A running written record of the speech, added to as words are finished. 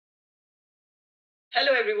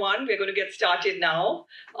Hello, everyone. We're going to get started now.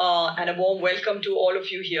 And a warm welcome to all of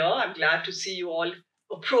you here. I'm glad to see you all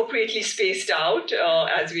appropriately spaced out.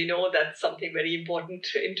 As we know, that's something very important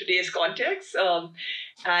in today's context. And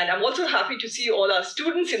I'm also happy to see all our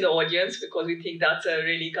students in the audience because we think that's a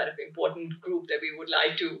really kind of important group that we would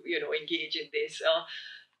like to, engage in this.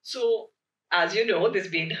 So, as you know, there's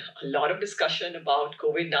been a lot of discussion about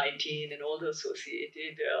COVID-19 and all the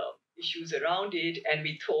associated issues around it, and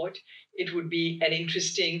we thought it would be an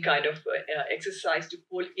interesting kind of exercise to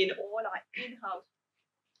pull in all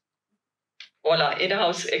our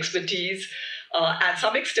in-house expertise and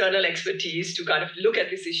some external expertise to kind of look at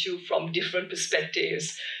this issue from different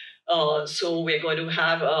perspectives. So we're going to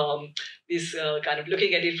have this kind of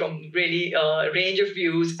looking at it from really a range of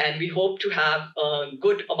views, and we hope to have a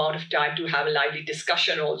good amount of time to have a lively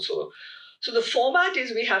discussion also. So the format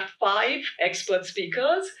is we have 5 expert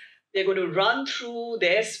speakers. They're going to run through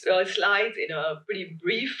their slides in a pretty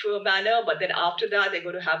brief manner, but then after that, they're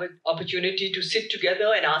going to have an opportunity to sit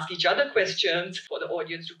together and ask each other questions for the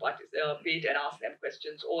audience to participate and ask them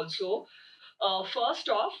questions also. First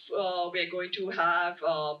off, we're going to have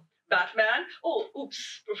Batman. Oh,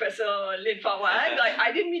 oops, Professor Linfa Wang. I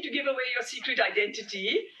didn't mean to give away your secret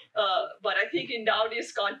identity, but I think in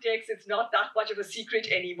nowadays context, it's not that much of a secret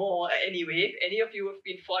anymore. Anyway, if any of you have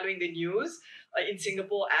been following the news in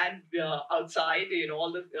Singapore and outside,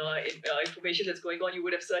 all the information that's going on, you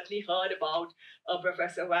would have certainly heard about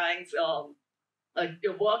Professor Wang's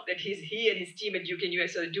the work that he and his team at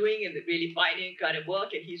Duke-NUS are doing and the really pioneering kind of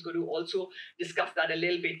work, and he's going to also discuss that a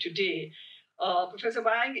little bit today. Professor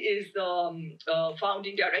Wang is the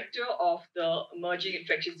founding director of the Emerging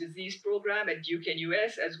Infectious Disease Program at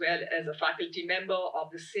Duke-NUS, as well as a faculty member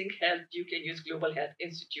of the SingHealth Duke-NUS Global Health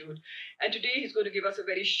Institute. And today he's going to give us a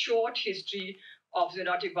very short history of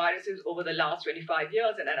zoonotic viruses over the last 25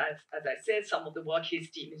 years, and as I said, some of the work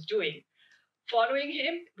his team is doing. Following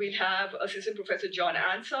him, we'll have Assistant Professor John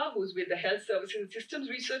Ansah, who's with the Health Services and Systems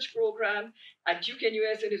Research Program at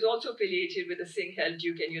Duke-NUS and is also affiliated with the SingHealth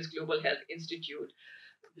Duke-NUS Global Health Institute.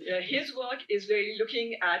 His work is really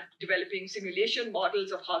looking at developing simulation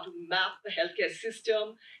models of how to map the healthcare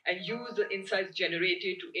system and use the insights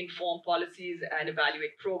generated to inform policies and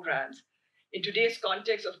evaluate programs. In today's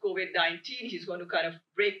context of COVID-19, he's going to kind of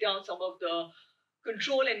break down some of the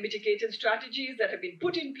control and mitigation strategies that have been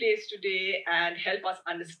put in place today and help us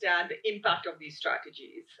understand the impact of these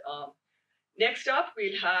strategies. Next up,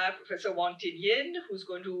 we'll have Professor Wang Tien, who's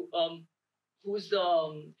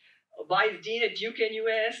the Vice Dean at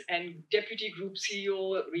Duke-NUS and Deputy Group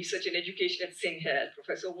CEO, Research and Education at SingHealth.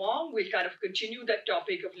 Professor Wong will kind of continue that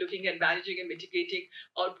topic of looking at managing and mitigating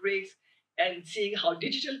outbreaks and seeing how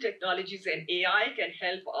digital technologies and AI can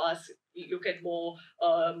help us look at more,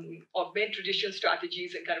 augment traditional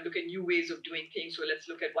strategies and kind of look at new ways of doing things. So let's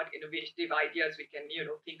look at what innovative ideas we can,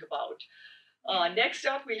 think about. Next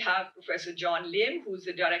up, we'll have Professor John Lim, who's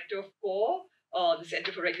the Director of CORE, the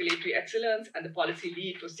Center for Regulatory Excellence, and the Policy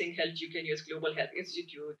Lead for SingHealth Duke-NUS Global Health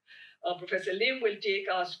Institute. Professor Lim will take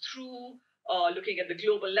us through looking at the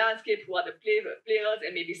global landscape, who are the players,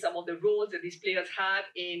 and maybe some of the roles that these players have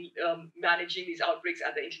in managing these outbreaks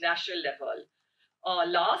at the international level.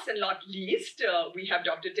 Last and not least, we have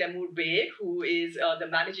Dr. Temur Beg, who is the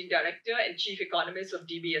Managing Director and Chief Economist of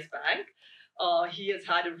DBS Bank. He has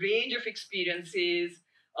had a range of experiences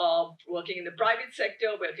working in the private sector,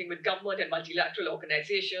 working with government and multilateral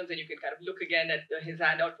organizations, and you can kind of look again at his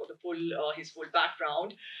handout for the his full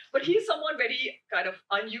background. But he's someone very kind of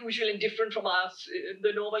unusual and different from us,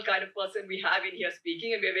 the normal kind of person we have in here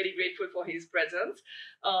speaking, and we're very grateful for his presence.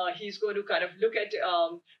 He's going to kind of look at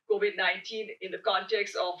COVID-19 in the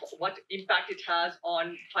context of what impact it has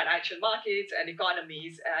on financial markets and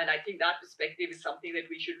economies. And I think that perspective is something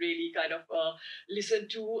that we should really kind of listen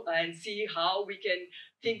to and see how we can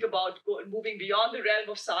think about moving beyond the realm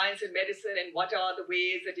of science and medicine and what are the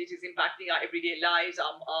ways that it is impacting our everyday lives,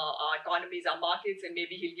 our economies, our markets, and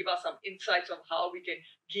maybe he'll give us some insights on how we can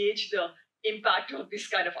gauge the impact of this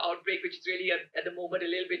kind of outbreak, which is really at the moment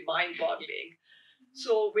a little bit mind-boggling.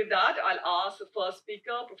 So with that, I'll ask the first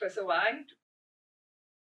speaker, Professor Wang.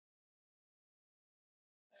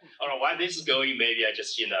 All right, while this is going, maybe I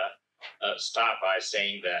just start by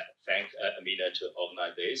saying that thank Amina to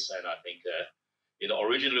organize this, and I think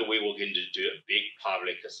originally we were going to do a big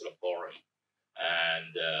public sort of forum,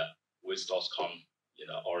 and with DOSCON,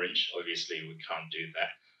 orange, obviously we can't do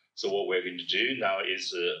that. So what we're going to do now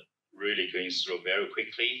is really going through very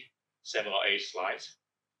quickly 7 or 8 slides.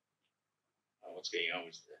 What's going on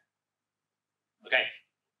with the? Okay,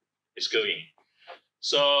 it's going.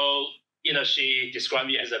 So she described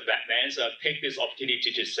me as a Batman. So I take this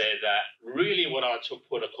opportunity to say that really what I took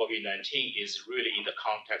for the COVID-19 is really in the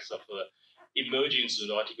context of emerging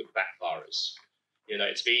zoonotic bat virus.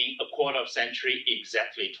 It's been a quarter of a century,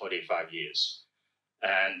 exactly 25 years.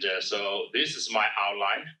 And so this is my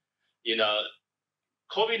outline.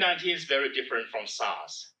 COVID-19 is very different from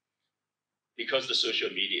SARS because the social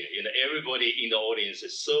media, everybody in the audience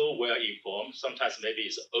is so well informed. Sometimes maybe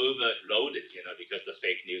it's overloaded, because the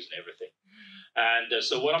fake news and everything. And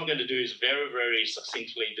so what I'm going to do is very, very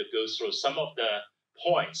succinctly to go through some of the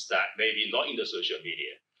points that maybe not in the social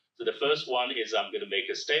media. So the first one is I'm going to make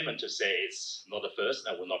a statement to say it's not the first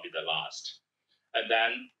and will not be the last. And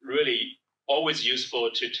then really always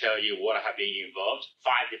useful to tell you what I have been involved,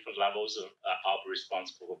 5 different levels of outbreak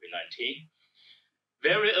response for COVID-19.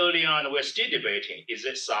 Very early on, we're still debating, is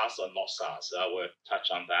it SARS or not SARS? I will touch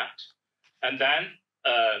on that. And then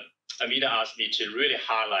Amina asked me to really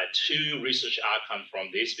highlight 2 research outcomes from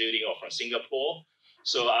this building or from Singapore.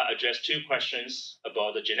 So I addressed 2 questions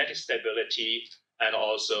about the genetic stability and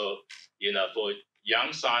also, for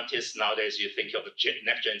young scientists nowadays, you think of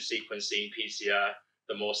next-gen sequencing, PCR,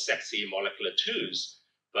 the more sexy molecular tools.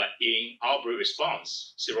 But in outbreak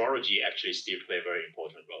response, serology actually still play a very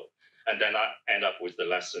important role. And then I end up with the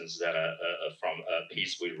lessons that are from a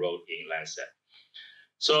piece we wrote in Lancet.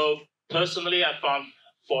 So personally, I found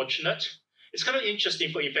fortunate. It's kind of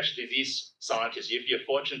interesting for infectious disease scientists if you're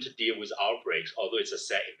fortunate to deal with outbreaks, although it's a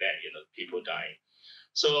sad event, people dying.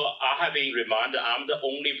 So I have been reminded I'm the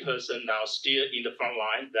only person now still in the front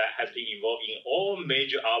line that has been involved in all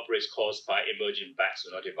major outbreaks caused by emerging bat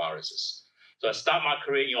zoonotic viruses. So I started my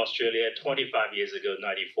career in Australia 25 years ago,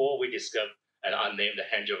 94, we discovered and unnamed the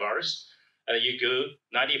Hanja virus. And you go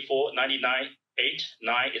 94, 99, 8,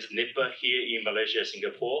 9 is Nipah here in Malaysia,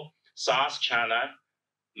 Singapore, SARS, China,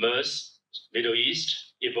 MERS, Middle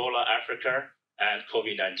East, Ebola, Africa, and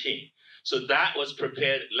COVID-19. So that was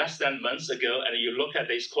prepared less than months ago. And you look at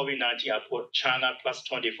this COVID-19, I put China plus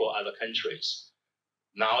 24 other countries.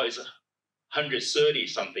 Now it's 130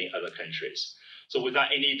 something other countries. So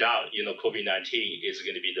without any doubt, COVID-19 is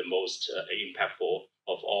going to be the most impactful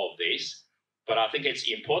of all of this. But I think it's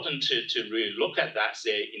important to really look at that,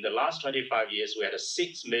 say, in the last 25 years, we had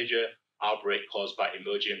 6 major outbreaks caused by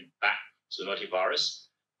emerging bat zoonotic virus.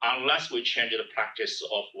 Unless we change the practice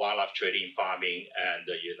of wildlife trading, farming, and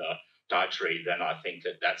dietary, then I think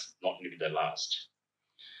that's not going to be the last.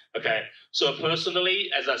 Okay, so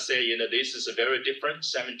personally, as I say, this is a very different.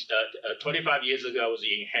 25 years ago, I was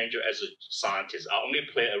in Hanja as a scientist. I only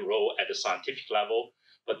play a role at the scientific level,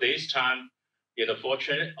 but this time,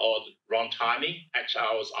 fortunate or wrong timing, actually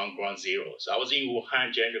I was on ground zero. So I was in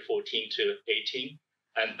Wuhan January 14 to 18,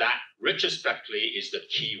 and that retrospectively is the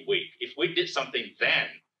key week. If we did something then,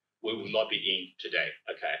 we would not be in today,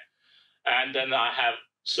 okay? And then I have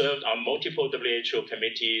served on multiple WHO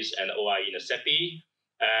committees and OIE in the CEPI,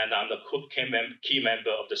 and I'm the key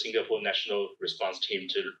member of the Singapore National Response Team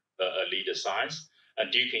to lead the science.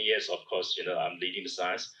 And Duke-NUS, of course, I'm leading the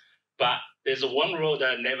science. But there's one role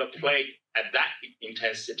that I never played at that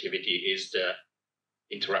intensity is the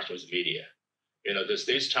interaction with media.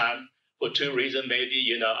 This time, for 2 reasons,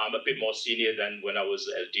 maybe, I'm a bit more senior than when I was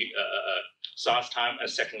at SARS time. And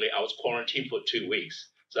secondly, I was quarantined for 2 weeks.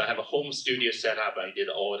 So I have a home studio set up and did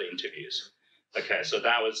all the interviews. Okay, so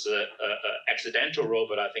that was an accidental role,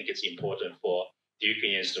 but I think it's important for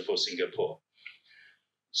Duke-NUS for Singapore.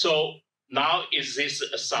 So now, is this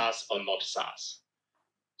a SARS or not SARS?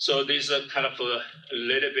 So there's a kind of a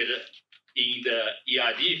little bit in the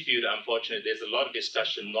EID field, unfortunately, there's a lot of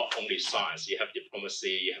discussion, not only science, you have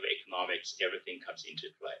diplomacy, you have economics, everything comes into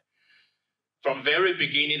play. From very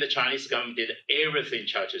beginning, the Chinese government did everything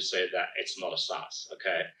to try to say that it's not a SARS,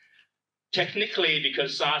 okay? Technically,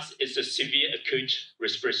 because SARS is a severe acute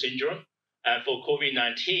respiratory syndrome, and for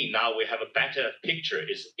COVID-19, now we have a better picture,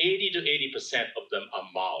 is 80 to 80% of them are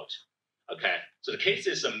mild, okay? So the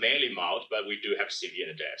cases are mainly mild, but we do have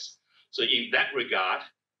severe deaths. So in that regard,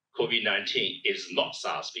 COVID-19 is not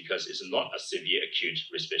SARS because it's not a severe acute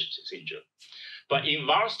respiratory syndrome. But in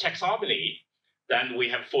virus taxonomy, then we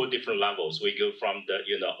have 4 different levels. We go from the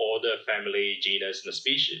order, family, genus, and the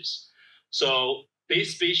species. So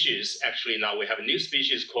these species, actually now we have a new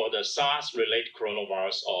species called the SARS-related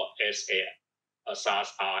coronavirus, or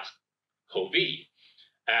SARS-CoV.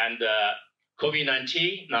 And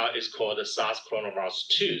COVID-19 now is called the SARS coronavirus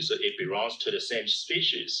 2, so it belongs to the same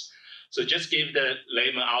species. So just give the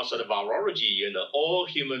layman outside of virology, all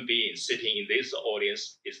human beings sitting in this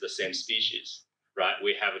audience is the same species, right?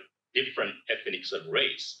 We have different ethnics and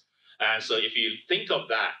race. And so if you think of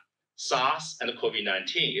that, SARS and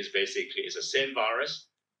COVID-19 is basically the same virus,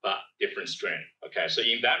 but different strain. Okay, so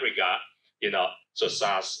in that regard, so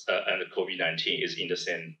SARS and COVID-19 is in the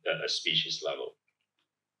same species level.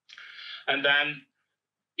 And then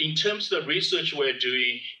in terms of the research we're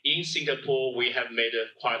doing in Singapore, we have made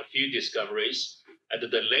quite a few discoveries. And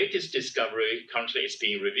the latest discovery currently is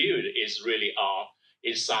being reviewed is really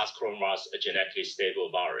is SARS-CoV-2 a genetically stable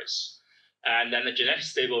virus? And then the genetically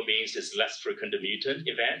stable means it's less frequent mutant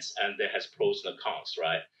events, and there has pros and cons,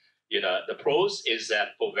 right? The pros is that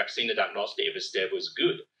for vaccine diagnostic, if it's stable, it's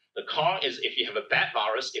good. The con is if you have a bad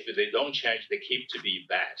virus, if they don't change, they keep to be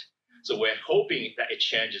bad. So we're hoping that it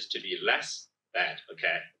changes to be less bad,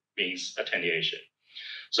 okay, means attenuation.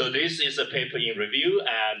 So this is a paper in review,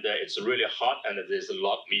 and it's really hot, and there's a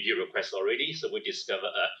lot of media requests already. So we discover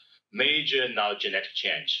a major now genetic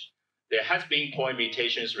change. There has been point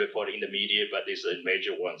mutations reported in the media, but this is a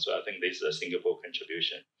major one. So I think this is a Singapore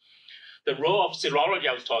contribution. The role of serology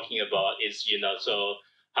I was talking about is, so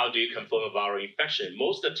how do you confirm a viral infection?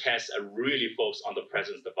 Most of the tests are really focused on the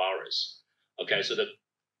presence of the virus. Okay, so the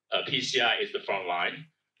PCR is the front line.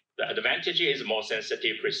 The advantage is more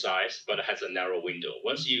sensitive, precise, but it has a narrow window.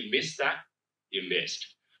 Once you miss that, you missed.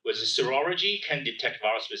 Whereas serology can detect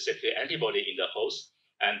virus-specific antibody in the host,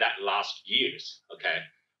 and that lasts years, okay?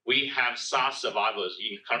 We have SARS survivors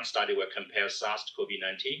in current study where compare SARS to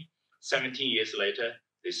COVID-19. 17 years later,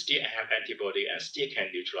 they still have antibody and still can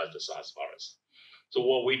neutralize the SARS virus. So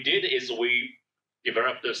what we did is we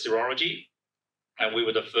developed the serology, and we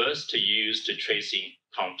were the first to use the tracing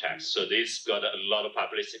contacts. So this got a lot of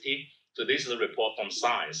publicity. So this is a report from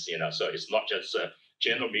Science, so it's not just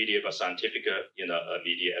general media, but scientific,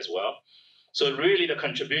 media as well. So really the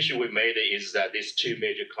contribution we made is that these two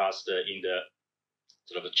major clusters in the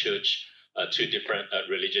sort of the church, two different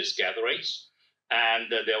religious gatherings.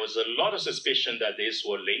 And there was a lot of suspicion that these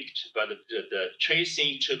were linked, but the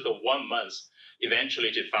tracing took 1 month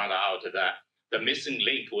eventually to find out that the missing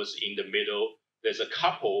link was in the middle. There's a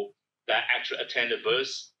couple that actually attended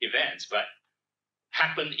birth events, but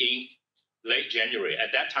happened in late January.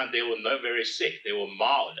 At that time, they were not very sick. They were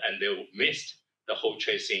mild, and they missed the whole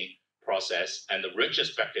tracing process. And the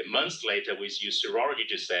retrospective, months later, we use serology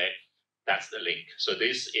to say, that's the link. So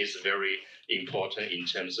this is very important in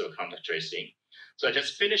terms of contact tracing. So I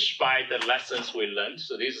just finished by the lessons we learned.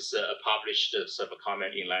 So this is a published sort of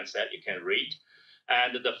comment in Lancet you can read.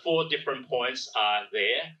 And the 4 different points are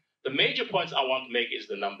there. The major points I want to make is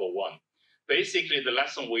the number 1. Basically, the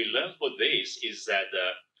lesson we learned for this is that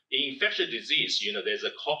in infectious disease, there's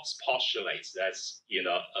a Cox postulate that's,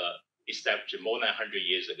 established more than 100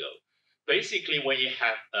 years ago. Basically, when you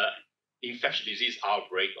have infectious disease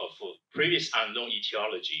outbreak of previous unknown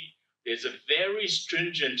etiology, there's a very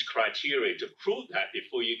stringent criteria to prove that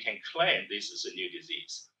before you can claim this is a new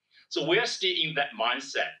disease. So we're still in that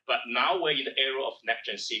mindset, but now we're in the era of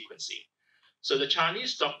next-gen sequencing. So the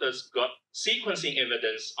Chinese doctors got sequencing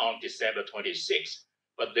evidence on December 26,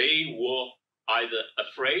 but they were either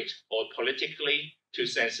afraid or politically too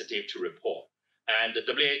sensitive to report. And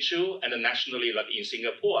the WHO and nationally, like in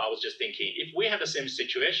Singapore, I was just thinking, if we have the same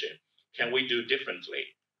situation, can we do differently?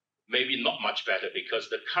 Maybe not much better, because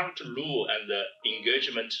the current rule and the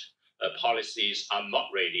engagement policies are not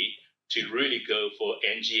ready to really go for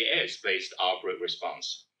NGS-based outbreak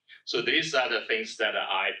response. So these are the things that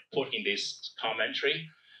I put in this commentary.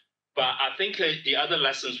 But I think the other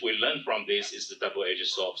lessons we learned from this is the double-edged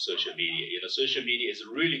sword of social media. Social media is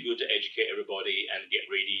really good to educate everybody and get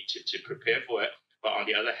ready to prepare for it. But on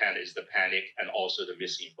the other hand, is the panic and also the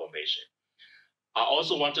misinformation. I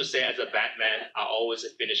also want to say, as a Batman, I always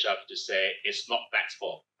finish up to say it's not Bat's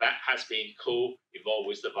fault. Bat has been co-evolved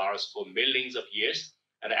with the virus for millions of years.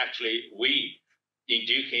 And actually, we in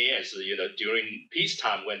Duke-NUS, during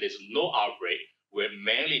peacetime when there's no outbreak, we're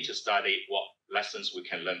mainly to study what lessons we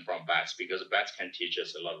can learn from bats, because bats can teach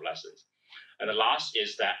us a lot of lessons. And the last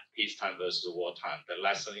is that peacetime versus wartime. The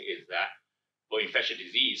lesson is that for infectious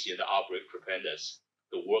disease, the outbreak preparedness,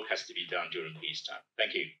 the work has to be done during peacetime.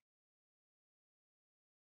 Thank you.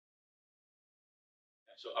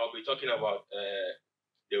 So I'll be talking about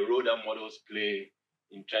the role that models play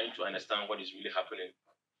in trying to understand what is really happening.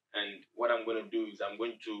 And what I'm going to do is I'm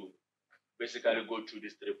going to basically go through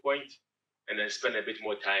these 3 points and then spend a bit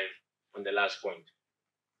more time on the last point.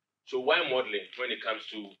 So why modeling when it comes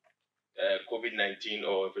to COVID-19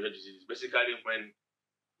 or infectious disease? Basically, when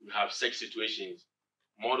you have such situations,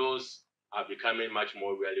 models are becoming much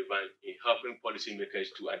more relevant in helping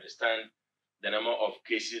policymakers to understand the number of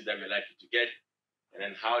cases that we're likely to get, and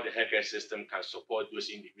then how the healthcare system can support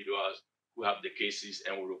those individuals who have the cases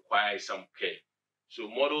and will require some care. So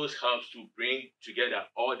models help to bring together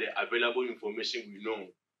all the available information we know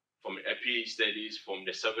from epi studies, from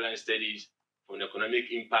the surveillance studies, from the economic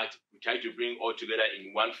impact. We try to bring all together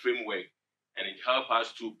in one framework, and it helps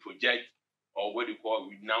us to project, or what we call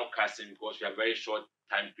with nowcasting, because we have very short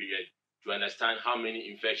time period to understand how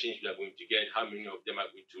many infections we are going to get, how many of them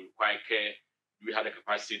are going to require care. Do we have the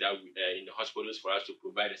capacity that in the hospitals for us to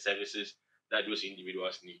provide the services that those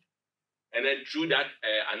individuals need? And then through that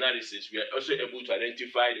analysis, we are also able to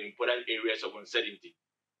identify the important areas of uncertainty.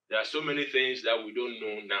 There are so many things that we don't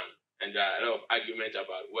know now, and there are a lot of arguments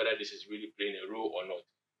about whether this is really playing a role or not.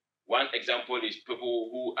 One example is people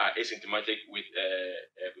who are asymptomatic with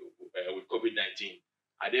COVID-19.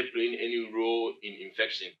 Are they playing any role in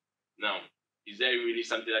infection? Now, is there really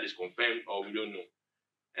something that is confirmed, or we don't know?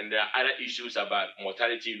 And there are other issues about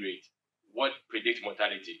mortality rate. What predicts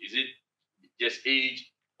mortality? Is it just age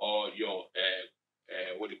or your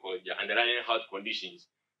your underlying health conditions?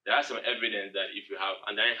 There are some evidence that if you have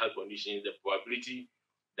underlying health conditions, the probability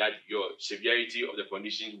that your severity of the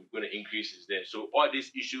condition is going to increase is there. So all these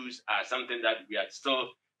issues are something that we are still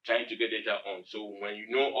trying to get data on. So when you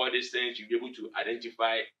know all these things, you'll be able to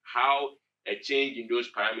identify how a change in those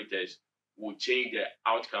parameters will change the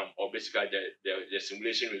outcome, or basically the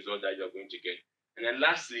simulation result that you're going to get. And then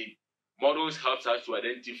lastly, models helps us to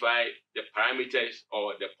identify the parameters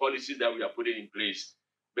or the policies that we are putting in place,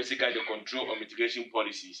 basically the control or mitigation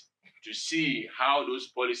policies, to see how those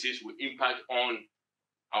policies will impact on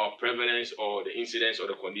our prevalence or the incidence or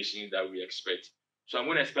the conditions that we expect. So I'm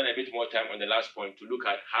going to spend a bit more time on the last point to look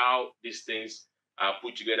at how these things are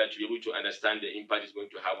put together to be able to understand the impact it's going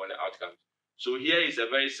to have on the outcomes. So here is a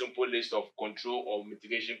very simple list of control or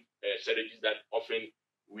mitigation strategies that often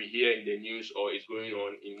we hear in the news or is going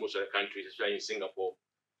on in most of the countries, especially in Singapore.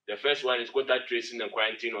 The first one is contact tracing and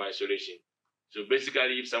quarantine or isolation. So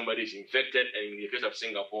basically, if somebody is infected, and in the case of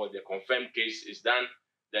Singapore, the confirmed case is done,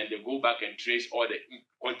 then they go back and trace all the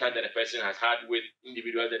contact that the person has had with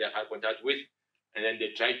individuals that they have had contact with, and then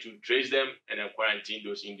they try to trace them and then quarantine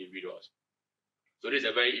those individuals. So this is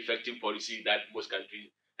a very effective policy that most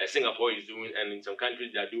countries, Singapore is doing, and in some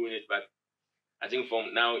countries they are doing it, but I think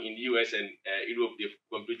from now in the US and Europe, they've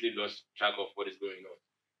completely lost track of what is going on.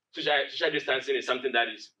 Social distancing is something that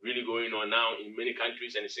is really going on now in many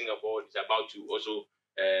countries, and in Singapore, it's about to also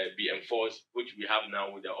be enforced, which we have now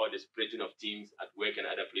with all the splitting of teams at work and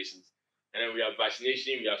other places. And then we have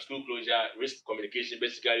vaccination, we have school closure, risk communication,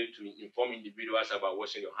 basically to inform individuals about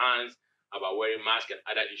washing your hands, about wearing masks and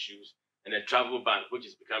other issues. And then travel ban, which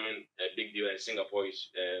is becoming a big deal, and Singapore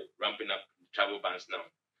is ramping up travel bans now.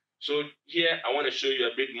 So here, I want to show you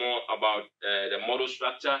a bit more about the model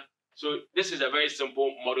structure. So this is a very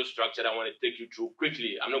simple model structure that I want to take you through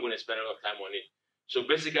quickly. I'm not going to spend a lot of time on it. So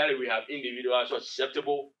basically, we have individuals who are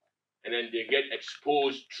susceptible, and then they get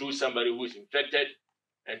exposed through somebody who is infected.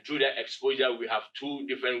 And through that exposure, we have two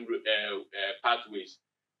different pathways.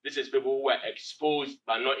 This is people who are exposed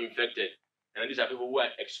but not infected. And these are people who are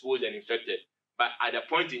exposed and infected. But at the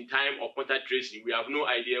point in time of contact tracing, we have no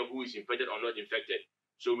idea who is infected or not infected.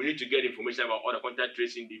 So we need to get information about all the contact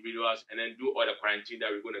tracing individuals and then do all the quarantine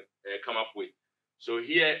that we're going to come up with. So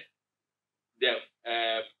here, the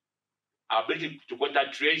ability to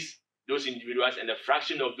contact trace those individuals and the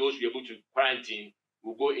fraction of those we're able to quarantine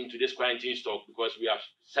will go into this quarantine stock, because we have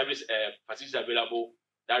service facilities available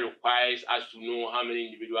that requires us to know how many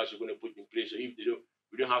individuals we're going to put in place. So if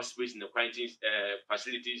we don't have space in the quarantine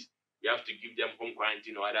facilities, we have to give them home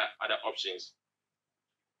quarantine or other options.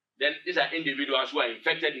 Then these are individuals who are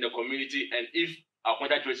infected in the community, and if our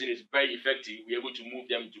contact tracing is very effective, we're able to move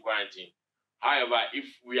them to quarantine. However, if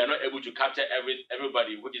we are not able to capture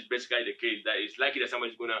everybody, which is basically the case, that it's likely that somebody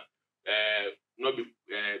is going to not be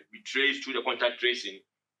traced through the contact tracing.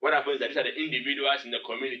 What happens is that these are the individuals in the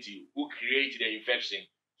community who create the infection.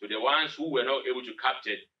 So the ones who were not able to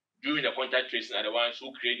capture during the contact tracing are the ones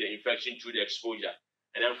who create the infection through the exposure.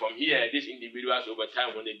 And then from here, these individuals over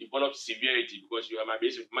time, when they develop severity, because you might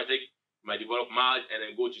be symptomatic, you might develop mild and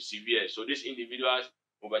then go to severe. So these individuals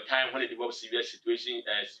over time, when they develop severe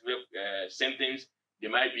symptoms, they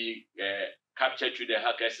might be captured through the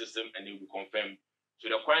healthcare system and they will be confirmed. So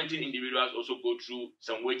the quarantine individuals also go through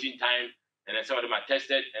some waiting time, and then some of them are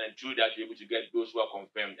tested, and then through that, you're able to get those who are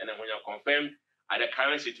confirmed. And then when you're confirmed, at the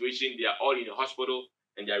current situation, they are all in the hospital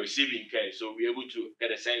and they are receiving care. So we're able to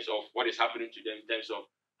get a sense of what is happening to them in terms of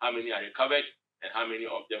how many are recovered and how many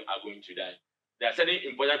of them are going to die. There are certain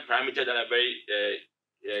important parameters that are very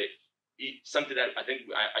something that I think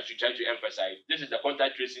I should try to emphasize. This is the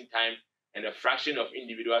contact tracing time and the fraction of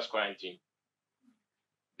individuals quarantined.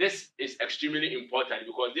 This is extremely important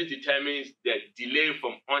because this determines the delay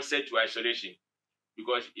from onset to isolation.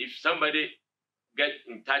 Because if somebody get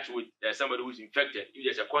in touch with somebody who's infected, if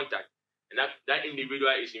there's a contact, and that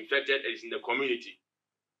individual is infected and is in the community,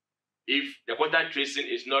 if the contact tracing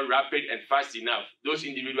is not rapid and fast enough, those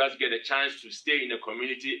individuals get a chance to stay in the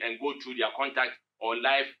community and go through their contact or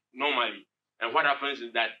life normally. And what happens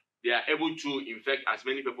is that they are able to infect as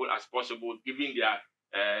many people as possible, given their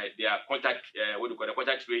contact, the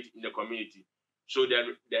contact rate in the community. So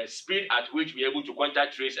the speed at which we're able to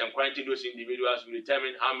contact trace and quarantine those individuals will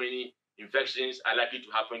determine how many infections are likely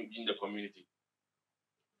to happen in the community.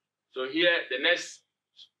 So here, the next,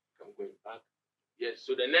 I'm going back. Yes,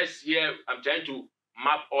 so the next here, I'm trying to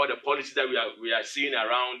map all the policies that we are seeing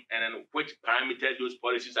around and then which parameters those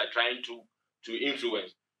policies are trying to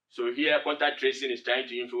influence. So here, contact tracing is trying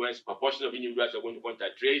to influence proportion of individuals who are going to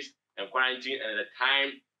contact trace and quarantine, and the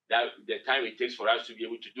time it takes for us to be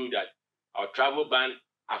able to do that. Our travel ban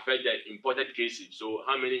affects the imported cases. So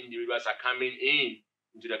how many individuals are coming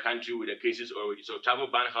into the country with the cases already? So travel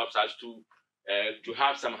ban helps us to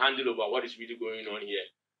have some handle over what is really going on here.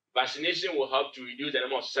 Vaccination will help to reduce the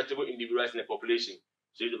number of susceptible individuals in the population.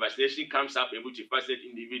 So if the vaccination comes up able to vaccinate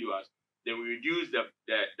individuals, then we reduce the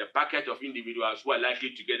packet of individuals who are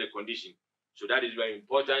likely to get the condition. So that is very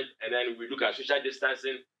important. And then we look at social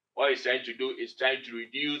distancing. What it's trying to do is trying to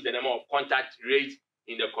reduce the number of contact rates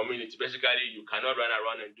in the community. Basically, you cannot run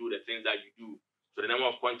around and do the things that you do. So the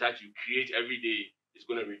number of contacts you create every day is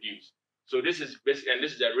going to reduce. So this is basic, and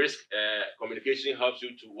this is the risk. Communication helps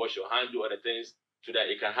you to wash your hands, do other things, so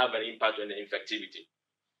that it can have an impact on the infectivity.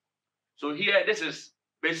 So here, this is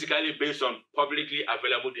basically based on publicly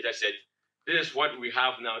available data set. This is what we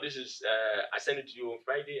have now. This is, I sent it to you on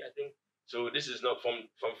Friday, I think. So this is not from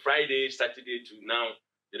Friday, Saturday to now.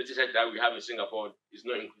 The data set that we have in Singapore is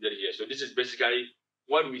not included here. So this is basically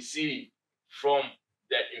what we see from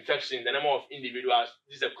the infection, the number of individuals.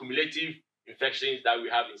 These are cumulative infections that we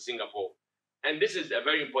have in Singapore. And this is a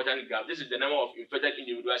very important graph. This is the number of infected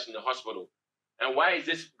individuals in the hospital. And why is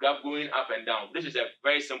this graph going up and down? This is a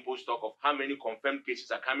very simple stock of how many confirmed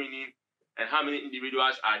cases are coming in and how many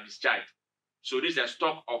individuals are discharged. So this is a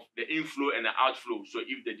stock of the inflow and the outflow. So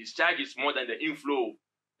if the discharge is more than the inflow,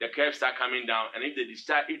 the curves start coming down. And if the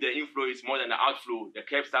inflow is more than the outflow, the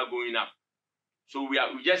curves start going up. So we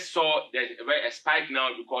just saw there's a spike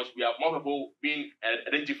now because we have more people being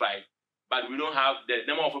identified, but we don't have the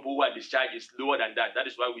number of people who are discharged is lower than that. That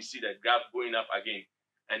is why we see the graph going up again.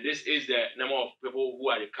 And this is the number of people who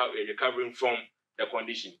are recovering from the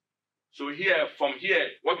condition. So here, from here,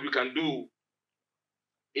 what we can do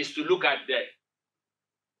is to look at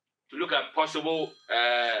possible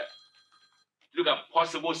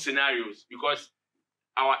scenarios, because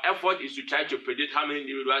our effort is to try to predict how many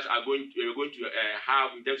individuals we're going to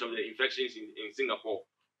have in terms of the infections in Singapore.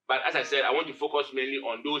 But as I said, I want to focus mainly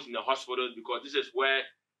on those in the hospitals, because this is where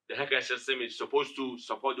the healthcare system is supposed to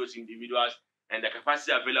support those individuals, and the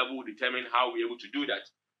capacity available will determine how we're able to do that.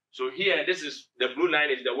 So here, this is the blue line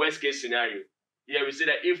is the worst case scenario. Here we see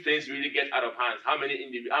that if things really get out of hand, how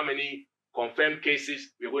many confirmed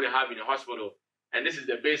cases we're going to have in the hospital. And this is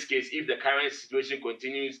the base case if the current situation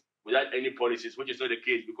continues without any policies, which is not the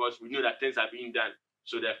case because we know that things are being done.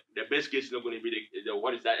 So the base case is not going to be the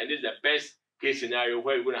what is that? And this is the best case scenario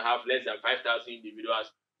where we're going to have less than 5,000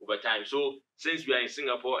 individuals over time. So since we are in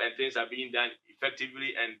Singapore and things are being done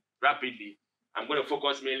effectively and rapidly, I'm going to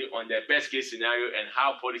focus mainly on the best case scenario and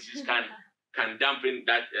how policies can dampen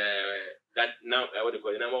the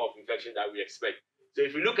number of infections that we expect. So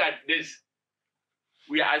if you look at this,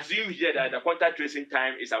 we assume here that the contact tracing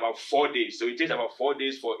time is about 4 days. So it takes about 4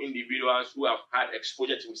 days for individuals who have had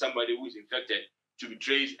exposure to somebody who is infected to be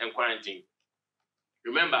traced and quarantined.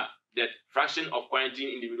 Remember that fraction of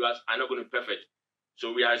quarantined individuals are not going to be perfect.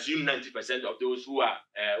 So we assume 90% of those who have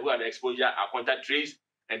the exposure are contact traced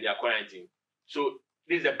and they are quarantined. So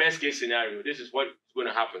this is the best case scenario. This is what is going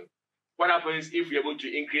to happen. What happens if we're able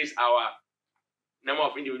to increase our number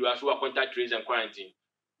of individuals who are contact traced and quarantined?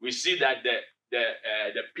 We see that the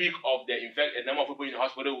peak of the number of people in the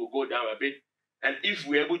hospital will go down a bit. And if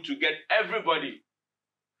we're able to get everybody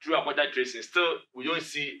through our contact tracing, still we don't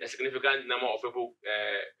see a significant number of people.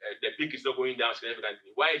 The peak is not going down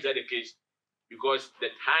significantly. Why is that the case? Because the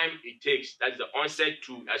time it takes, that's the onset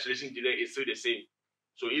to isolation delay, is still the same.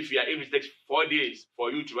 So if it takes 4 days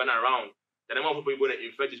for you to run around, the number of people you're going to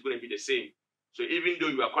infect is going to be the same. So even though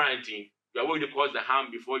you are quarantined, you are going to cause the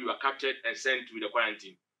harm before you are captured and sent to the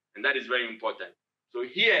quarantine. And that is very important. So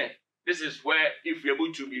here, this is where if we're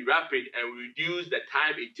able to be rapid and reduce the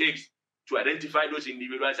time it takes to identify those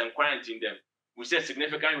individuals and quarantine them, we see a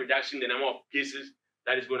significant reduction in the number of cases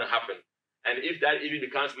that is going to happen. And if that even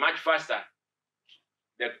becomes much faster,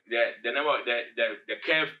 the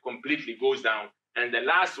curve completely goes down And the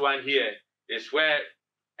last one here is where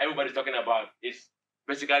everybody's talking about is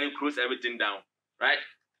basically close everything down, right?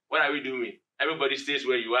 What are we doing? Everybody stays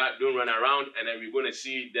where you are, don't run around, and then we're going to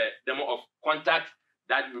see the number of contact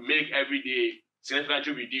that we make every day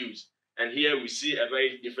significantly reduce. And here we see a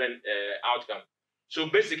very different outcome. So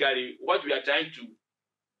basically, what we are trying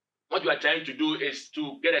to do is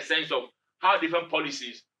to get a sense of how different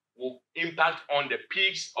policies will impact on the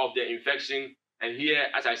peaks of the infection. And here,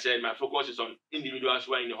 as I said, my focus is on individuals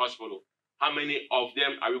who are in the hospital. How many of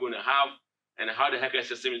them are we going to have, and how the healthcare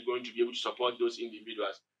system is going to be able to support those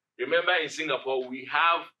individuals? Remember, in Singapore, we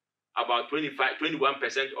have about 21%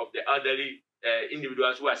 of the elderly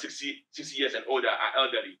individuals who are 60 years and older are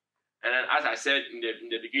elderly. And then, as I said in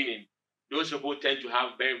the beginning, those people tend to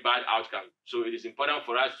have very bad outcomes. So it is important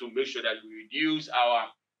for us to make sure that we reduce our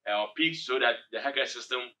peaks so that the healthcare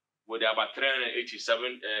system, with about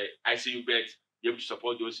 387 ICU beds, be able to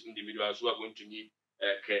support those individuals who are going to need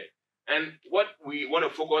care. And what we want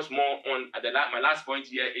to focus more on at my last point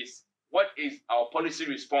here is what is our policy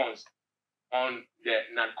response on the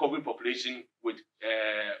non-COVID population with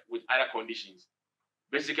other conditions.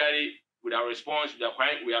 Basically, with our response,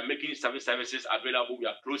 we are making certain services available. We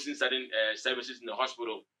are closing certain services in the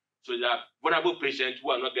hospital. So there are vulnerable patients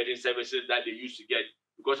who are not getting services that they used to get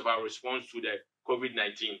because of our response to the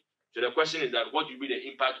COVID-19. So the question is that what will be the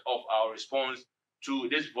impact of our response to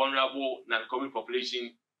this vulnerable non-COVID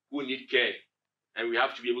population who need care? And we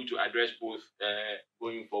have to be able to address both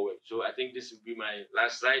going forward. So I think this will be my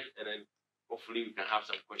last slide, and then hopefully we can have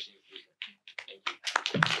some questions later. Thank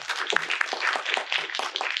you.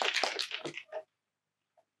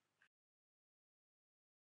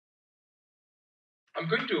 I'm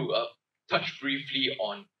going to touch briefly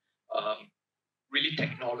on really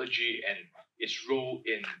technology and its role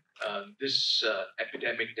in this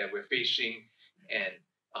epidemic that we're facing, and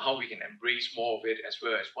how we can embrace more of it, as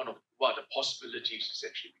well as what are the possibilities,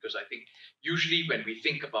 essentially. Because I think usually when we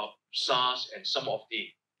think about SARS and some of the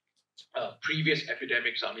previous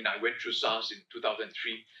epidemics, I mean, I went through SARS in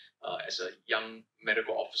 2003 as a young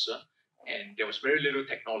medical officer, and there was very little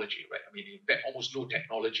technology, right? I mean, in fact, almost no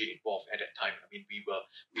technology involved at that time. I mean,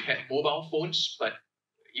 we had mobile phones, but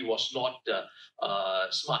it was not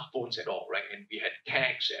smartphones at all, right? And we had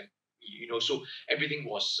tags, and so everything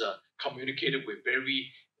was communicated with very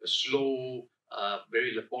slow,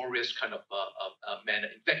 very laborious kind of manner.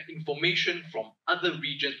 In fact, information from other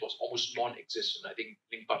regions was almost non-existent. I think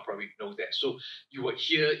Linfa probably know that. So you would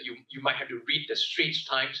hear, you might have to read the Straits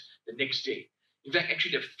Times the next day. In fact,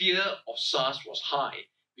 actually, the fear of SARS was high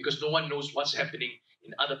because no one knows what's happening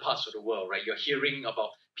in other parts of the world, right? You're hearing about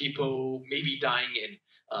people maybe dying in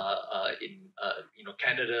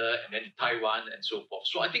Canada and then Taiwan and so forth.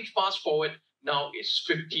 So I think fast forward now is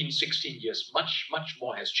 15, 16 years, much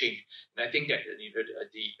more has changed. And I think that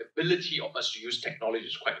the ability of us to use technology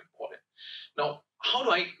is quite important. Now, how do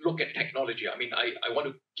I look at technology? I mean, I want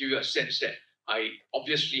to give you a sense that I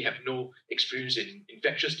obviously have no experience in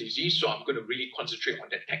infectious disease, so I'm going to really concentrate on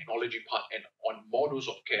the technology part and on models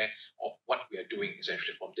of care of what we are doing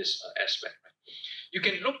essentially from this aspect. Right? You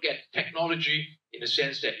can look at technology in the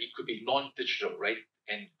sense that it could be non-digital, right?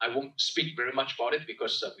 And I won't speak very much about it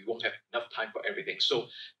because we won't have enough time for everything. So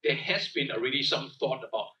there has been already some thought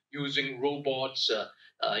about using robots,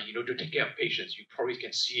 to take care of patients. You probably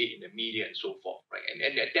can see it in the media and so forth, right?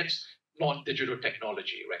 And that's non-digital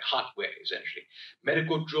technology, right? Hardware, essentially.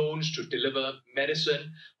 Medical drones to deliver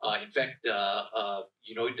medicine. In fact,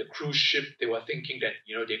 the cruise ship, they were thinking that,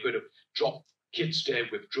 they're going to drop kids there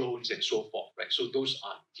with drones and so forth, right? So those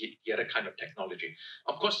are the other kind of technology.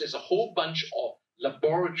 Of course, there's a whole bunch of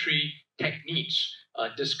laboratory techniques,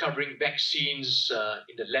 discovering vaccines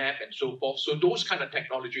in the lab and so forth. So those kind of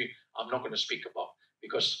technology, I'm not going to speak about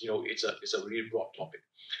because, it's a really broad topic.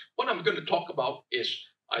 What I'm going to talk about is,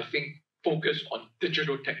 I think, focus on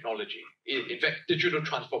digital technology. In fact, digital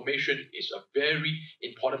transformation is a very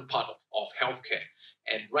important part of healthcare.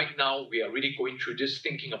 And right now, we are really going through this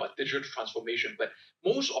thinking about digital transformation. But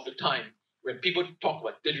most of the time, when people talk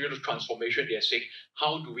about digital transformation, they are saying,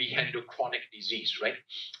 how do we handle chronic disease, right?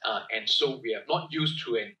 And so we are not used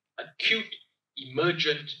to an acute,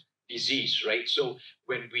 emergent disease, right? So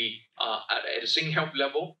when we are at a SingHealth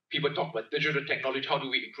level, people talk about digital technology. How do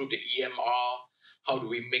we improve the EMR? How do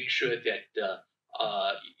we make sure that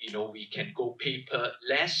we can go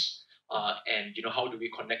paperless? And how do we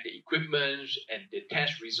connect the equipment and the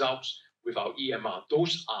test results with our EMR?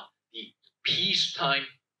 Those are the peacetime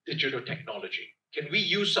digital technology. Can we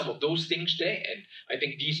use some of those things there? And I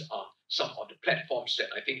think these are some of the platforms that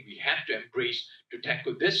I think we have to embrace to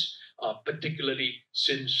tackle this, particularly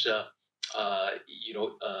since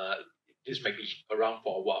this might be around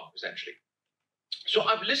for a while, essentially. So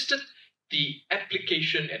I've listed the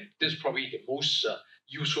application, and this is probably the most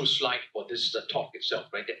useful slide for this talk itself,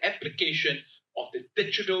 right? The application of the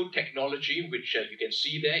digital technology, which you can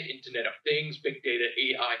see there, Internet of Things, big data,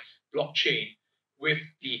 AI, blockchain, with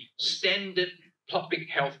the standard public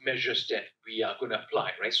health measures that we are going to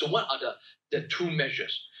apply, right? So what are the two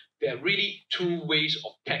measures? There are really two ways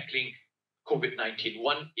of tackling COVID-19.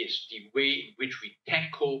 One is the way in which we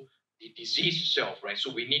tackle the disease itself, right?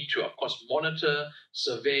 So we need to, of course, monitor,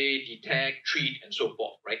 survey, detect, treat, and so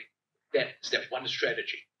forth, right? That's that one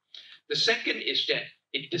strategy. The second is that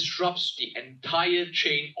it disrupts the entire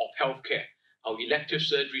chain of healthcare. Our elective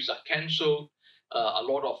surgeries are cancelled. A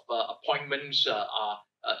lot of appointments are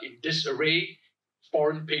in disarray.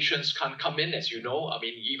 Foreign patients can't come in, as you know. I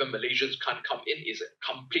mean, even Malaysians can't come in. It's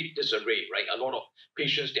a complete disarray, right? A lot of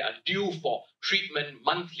patients that are due for treatment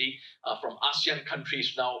monthly from ASEAN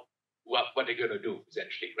countries now, what they're going to do,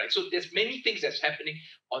 essentially, right? So there's many things that's happening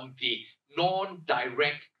on the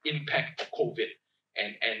non-direct impact of COVID.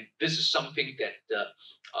 And this is something that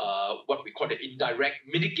what we call the indirect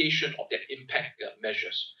mitigation of that impact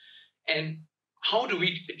measures. And how do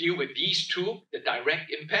we deal with these two, the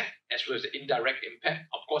direct impact as well as the indirect impact?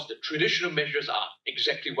 Of course, the traditional measures are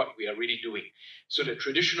exactly what we are really doing. So the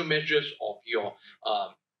traditional measures of your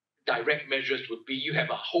direct measures would be you have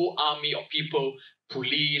a whole army of people,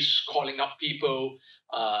 police calling up people,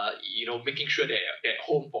 making sure they're at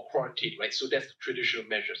home for quarantine, right? So that's the traditional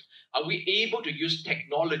measures. Are we able to use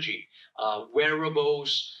technology,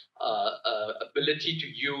 wearables, ability to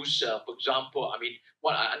use, for example, I mean,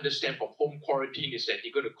 what I understand from home quarantine is that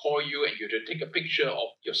they're going to call you and you're going to take a picture of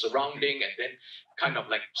your surrounding and then kind of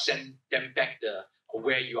like send them back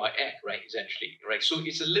where you are at, right, essentially, right? So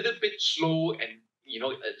it's a little bit slow and,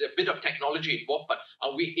 a bit of technology involved, but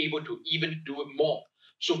are we able to even do it more?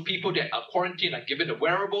 So people that are quarantined are given a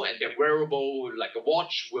wearable, and their wearable, like a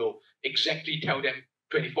watch, will exactly tell them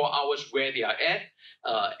 24 hours where they are at,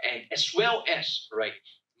 and as well as, right,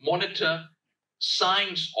 monitor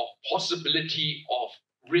signs of possibility of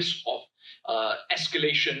risk of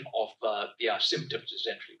escalation of their symptoms,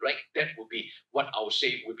 essentially, right? That would be what I would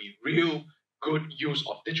say would be real good use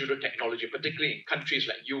of digital technology, particularly in countries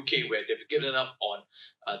like UK, where they've given up on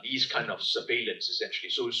these kind of surveillance,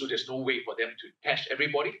 essentially. So there's no way for them to test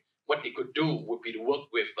everybody. What they could do would be to work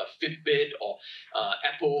with Fitbit or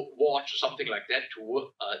Apple Watch or something like that to work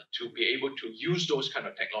to be able to use those kind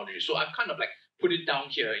of technologies. So I've kind of like put it down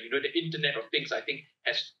here. The Internet of Things, I think,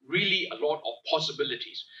 has really a lot of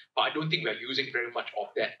possibilities, but I don't think we're using very much of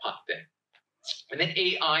that part there. And then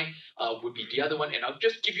AI would be the other one. And I'll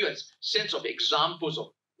just give you a sense of examples of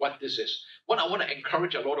what this is. What I want to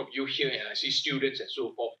encourage a lot of you here, and I see students and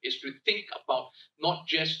so forth, is to think about not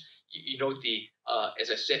just,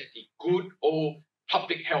 as I said, the good old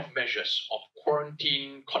public health measures of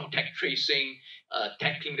quarantine, contact tracing,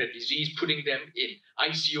 tackling the disease, putting them in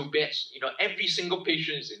ICU beds. Every single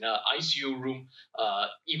patient is in an ICU room,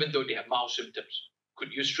 even though they have mild symptoms. Could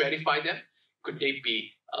you stratify them? Could they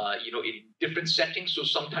be, in different settings? So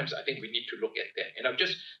sometimes I think we need to look at that. And I've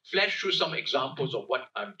just flashed through some examples of what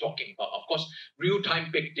I'm talking about. Of course,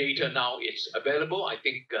 real-time big data now is available. I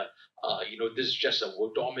think, this is just a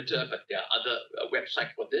worldometer, but there are other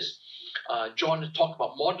websites for this. John talked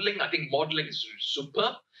about modeling. I think modeling is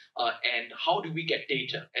superb. And how do we get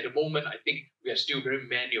data? At the moment, I think we are still very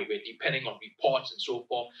manual. We're depending on reports and so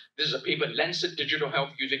forth. This is a paper, Lancet Digital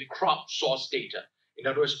Health, using crowdsourced data. In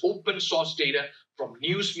other words, open source data from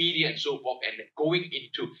news media and so forth, and going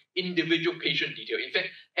into individual patient detail. In fact,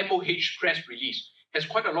 MOH press release has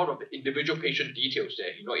quite a lot of individual patient details there.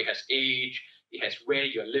 It has age, it has where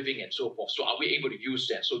you're living and so forth. So are we able to use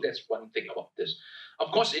that? So that's one thing about this.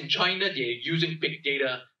 Of course, in China, they're using big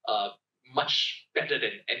data much better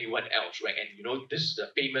than anyone else, right? And this is the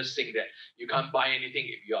famous thing that you can't buy anything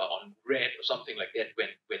if you are on red or something like that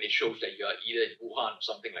when it shows that you are either in Wuhan or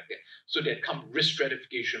something like that. So there come risk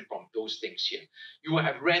stratification from those things here. You will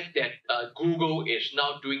have read that Google is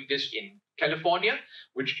now doing this in California,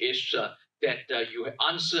 which is that you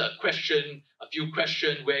answer a few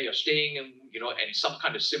questions where you're staying, and some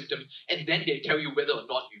kind of symptom, and then they tell you whether or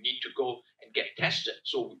not you need to go and get tested.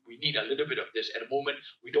 So we need a little bit of this. At the moment,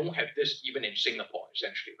 we don't have this even in Singapore,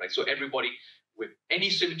 essentially, right? So everybody with any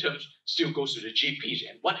symptoms still goes to the GPs.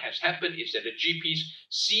 And what has happened is that the GPs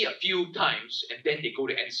see a few times and then they go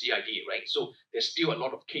to NCID, right? So there's still a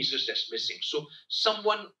lot of cases that's missing. So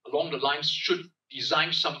someone along the lines should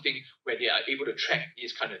design something where they are able to track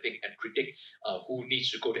these kind of things and predict who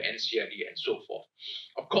needs to go to NCID and so forth.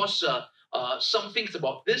 Of course, some things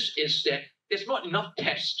about this is that there's not enough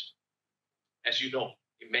tests, as you know.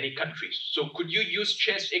 in many countries. So could you use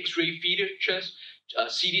chest X-ray features,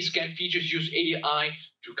 CT scan features, use AI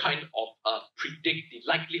to kind of predict the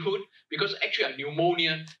likelihood? Because actually a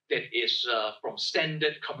pneumonia that is from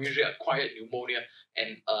standard community acquired pneumonia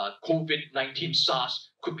and COVID-19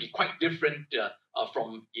 SARS could be quite different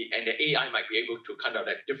and the AI might be able to kind of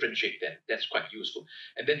like differentiate that. That's quite useful.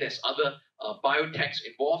 And then there's other biotechs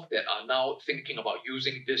involved that are now thinking about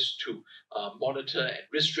using this to monitor and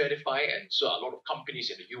risk stratify. And so a lot of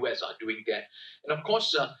companies in the US are doing that. And of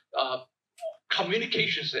course,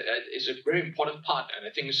 communications is a very important part, and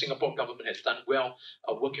I think the Singapore government has done well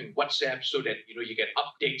working with WhatsApp so that you get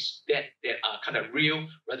updates that are kind of real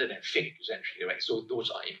rather than fake, essentially, right? So those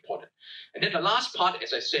are important. And then the last part,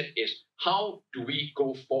 as I said, is how do we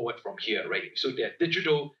go forward from here, right? So there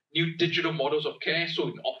are new digital models of care. So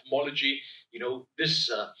in ophthalmology, this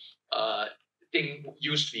thing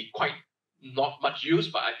used to be quite not much use,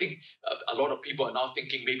 but I think a lot of people are now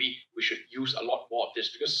thinking maybe we should use a lot more of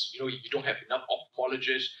this because you don't have enough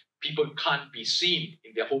ophthalmologists. People can't be seen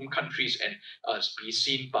in their home countries and be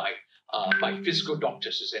seen by physical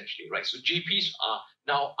doctors, essentially, right? So GPs are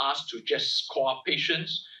now asked to just call up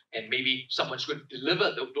patients and maybe someone's going to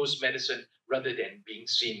deliver those medicine rather than being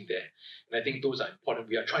seen there. And I think those are important.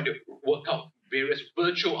 We are trying to work out various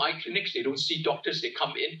virtual eye clinics. They don't see doctors. They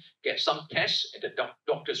come in, get some tests, and the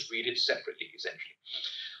doctors read it separately,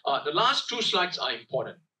 essentially. The last two slides are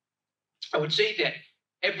important. I would say that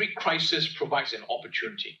every crisis provides an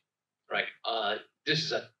opportunity, right? This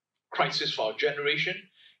is a crisis for our generation.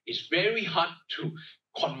 It's very hard to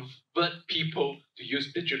convert people to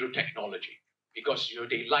use digital technology because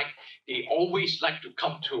they always like to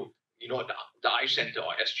come to the eye center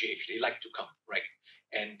or SGH. They like to come, right?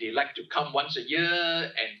 And they like to come once a year,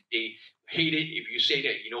 and they hate it if you say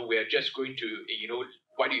that, we're just going to,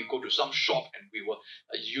 why do you go to some shop and we will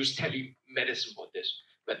use telemedicine for this?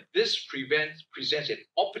 But this presents an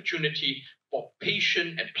opportunity for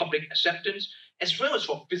patient and public acceptance, as well as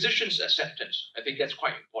for physicians' acceptance. I think that's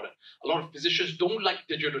quite important. A lot of physicians don't like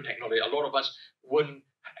digital technology. A lot of us weren't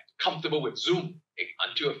comfortable with Zoom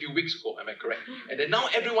until a few weeks ago, am I correct? And then now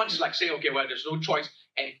everyone's like saying, okay, well, there's no choice.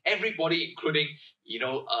 And everybody, including,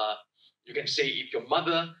 you can say if your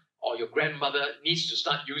mother or your grandmother needs to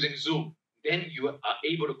start using Zoom, then you are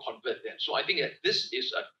able to convert them. So I think that this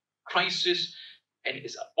is a crisis and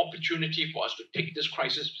it's an opportunity for us to take this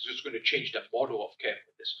crisis because it's going to change the model of care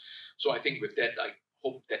for this. So I think with that, I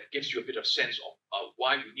hope that gives you a bit of sense of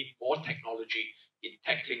why we need more technology in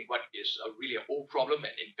tackling what is really an old problem,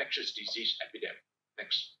 an infectious disease epidemic.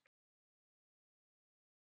 Thanks.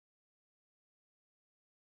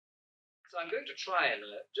 So I'm going to try and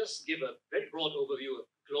just give a very broad overview of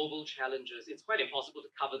global challenges. It's quite impossible to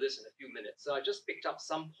cover this in a few minutes, so I just picked up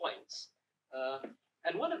some points.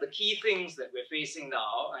 And one of the key things that we're facing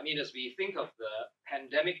now, as we think of the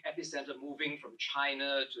pandemic epicenter moving from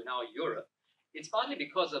China to now Europe, it's partly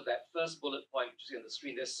because of that first bullet point which you see on the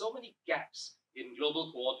screen. There's so many gaps in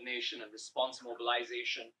global coordination and response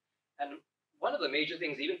mobilization. And one of the major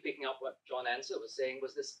things, even picking up what John Ansah was saying,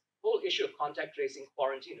 was this whole issue of contact tracing,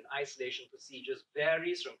 quarantine, and isolation procedures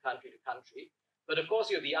varies from country to country. But of course,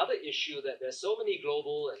 you have the other issue that there's so many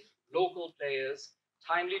global and local players,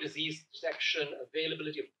 timely disease detection,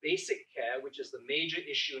 availability of basic care, which is the major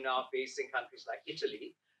issue now facing countries like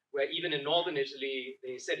Italy, where even in northern Italy,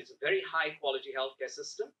 they said it's a very high quality healthcare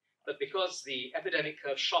system. But because the epidemic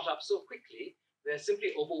curve shot up so quickly, they're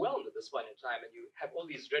simply overwhelmed at this point in time. And you have all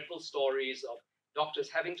these dreadful stories of doctors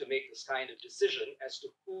having to make this kind of decision as to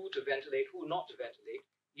who to ventilate, who not to ventilate,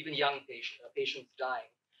 even young patients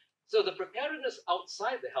dying. So the preparedness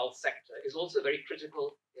outside the health sector is also very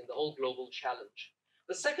critical in the whole global challenge.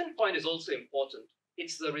 The second point is also important.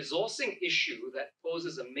 It's the resourcing issue that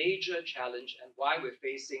poses a major challenge and why we're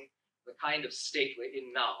facing the kind of state we're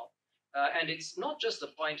in now. And it's not just a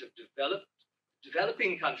point of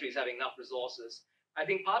developing countries having enough resources. I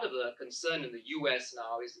think part of the concern in the US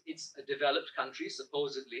now is it's a developed country,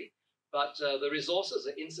 supposedly, but the resources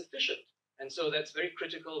are insufficient. And so that's very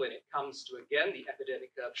critical when it comes to, again, the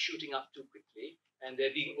epidemic curve shooting up too quickly, and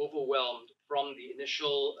they're being overwhelmed from the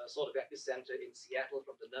initial sort of epicenter in Seattle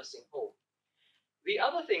from the nursing home. The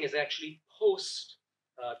other thing is actually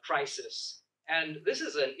post-crisis. And this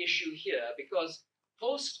is an issue here because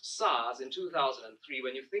post-SARS in 2003,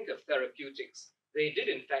 when you think of therapeutics, they did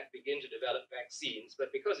in fact begin to develop vaccines,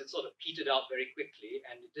 but because it sort of petered out very quickly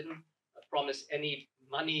and it didn't promise any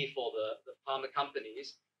money for the pharma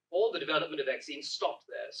companies, all the development of vaccines stopped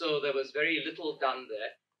there. So there was very little done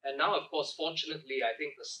there. And now, of course, fortunately, I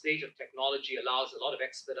think the state of technology allows a lot of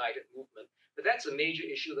expedited movement. But that's a major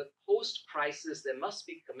issue that post-crisis, there must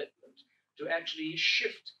be commitment to actually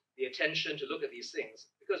shift the attention to look at these things,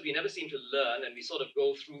 because we never seem to learn and we sort of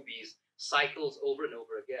go through these cycles over and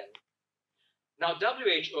over again. Now,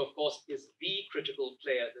 WHO, of course, is the critical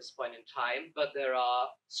player at this point in time, but there are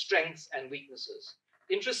strengths and weaknesses.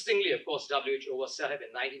 Interestingly, of course, WHO was set up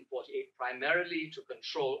in 1948 primarily to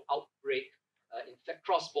control outbreak,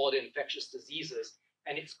 cross-border infectious diseases,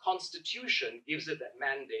 and its constitution gives it that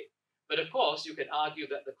mandate. But of course, you can argue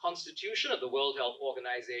that the constitution of the World Health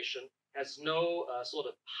Organization has no sort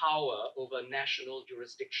of power over national,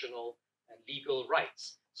 jurisdictional, and legal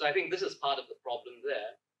rights. So I think this is part of the problem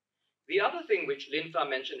there. The other thing which Linfa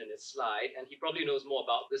mentioned in his slide, and he probably knows more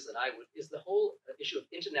about this than I would, is the whole issue of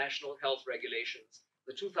international health regulations,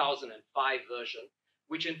 the 2005 version,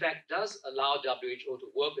 which in fact does allow WHO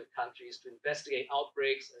to work with countries to investigate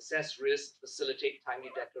outbreaks, assess risks, facilitate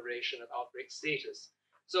timely declaration of outbreak status.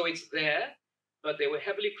 So it's there, but they were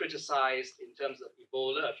heavily criticized in terms of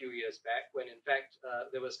Ebola a few years back, when in fact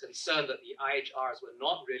there was concern that the IHRs were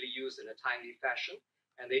not really used in a timely fashion,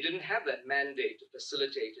 and they didn't have that mandate to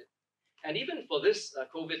facilitate it. And even for this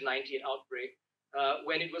COVID-19 outbreak,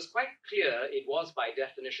 when it was quite clear it was by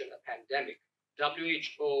definition a pandemic,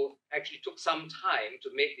 WHO actually took some time to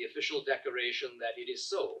make the official declaration that it is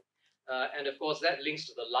so. And of course, that links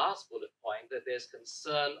to the last bullet point, that there's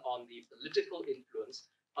concern on the political influence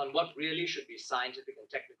on what really should be scientific and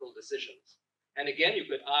technical decisions. And again, you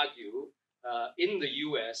could argue in the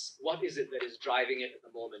US, what is it that is driving it at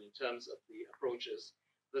the moment in terms of the approaches?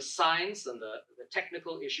 The science and the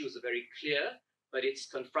technical issues are very clear, but it's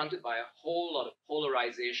confronted by a whole lot of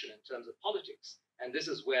polarization in terms of politics. And this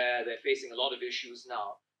is where they're facing a lot of issues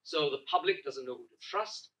now. So the public doesn't know who to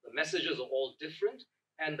trust, the messages are all different,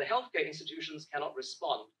 and the healthcare institutions cannot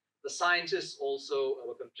respond. The scientists also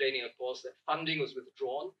were complaining, of course, that funding was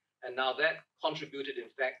withdrawn, and now that contributed, in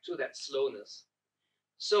fact, to that slowness.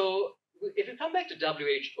 So if you come back to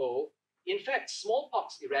WHO, in fact,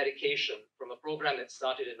 smallpox eradication from a program that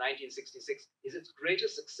started in 1966 is its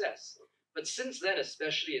greatest success. But since then,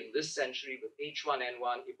 especially in this century with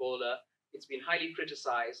H1N1, Ebola, it's been highly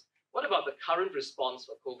criticized. What about the current response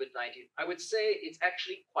for COVID-19? I would say it's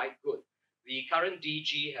actually quite good. The current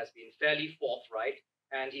DG has been fairly forthright,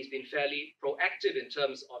 and he's been fairly proactive in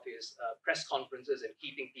terms of his press conferences and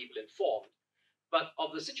keeping people informed. But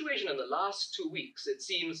of the situation in the last 2 weeks, it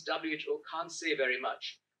seems WHO can't say very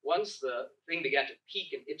much. Once the thing began to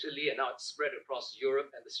peak in Italy, and now it's spread across Europe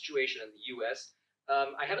and the situation in the US,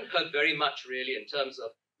 I haven't heard very much really in terms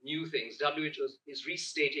of new things. WHO is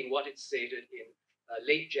restating what it stated in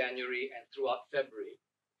late January and throughout February.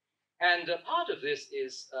 And part of this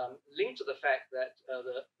is linked to the fact that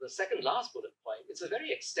the second last bullet point, it's a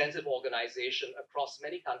very extensive organization across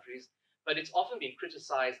many countries, but it's often been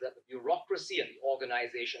criticized that the bureaucracy and the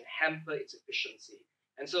organization hamper its efficiency.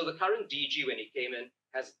 And so the current DG, when he came in,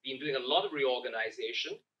 has been doing a lot of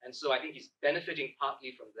reorganization. And so I think he's benefiting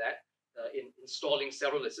partly from that, in installing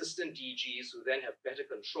several assistant DGs who then have better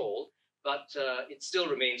control. But it still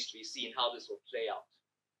remains to be seen how this will play out.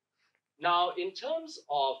 Now, in terms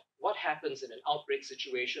of what happens in an outbreak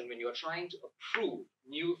situation when you're trying to approve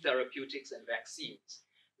new therapeutics and vaccines,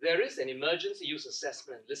 there is an emergency use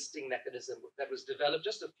assessment and listing mechanism that was developed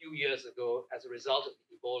just a few years ago as a result of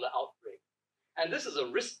the Ebola outbreak. And this is a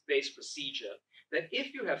risk-based procedure that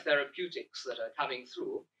if you have therapeutics that are coming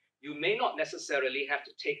through, you may not necessarily have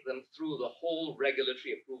to take them through the whole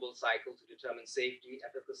regulatory approval cycle to determine safety,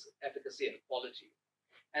 efficacy, and quality.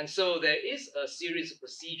 And so there is a series of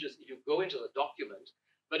procedures that you go into the document,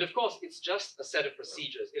 but of course, it's just a set of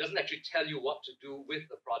procedures. It doesn't actually tell you what to do with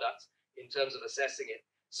the products in terms of assessing it.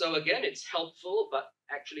 So again, it's helpful, but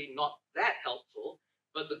actually not that helpful.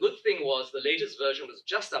 But the good thing was the latest version was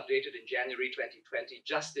just updated in January 2020,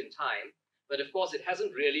 just in time. But of course, it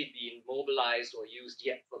hasn't really been mobilized or used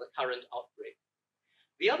yet for the current outbreak.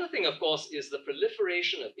 The other thing, of course, is the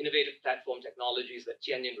proliferation of innovative platform technologies that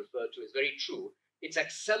Tien referred to is very true. It's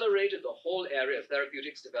accelerated the whole area of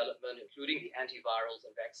therapeutics development, including the antivirals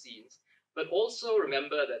and vaccines. But also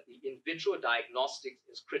remember that the in vitro diagnostics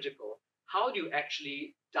is critical. How do you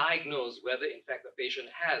actually diagnose whether, in fact, the patient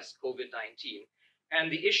has COVID-19?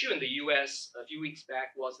 And the issue in the US a few weeks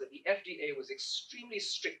back was that the FDA was extremely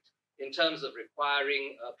strict in terms of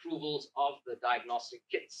requiring approvals of the diagnostic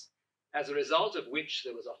kits, as a result of which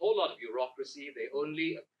there was a whole lot of bureaucracy. They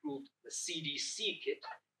only approved the CDC kit,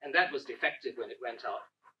 and that was defective when it went out.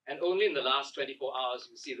 And only in the last 24 hours,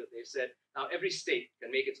 you see that they've said, now every state can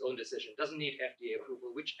make its own decision, doesn't need FDA approval,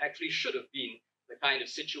 which actually should have been the kind of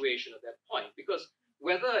situation at that point. Because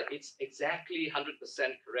whether it's exactly 100%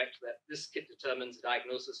 correct that this kit determines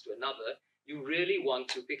diagnosis to another you really want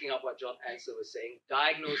to, picking up what John Ansah was saying,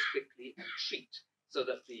 diagnose quickly and treat so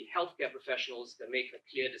that the healthcare professionals can make a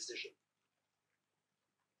clear decision.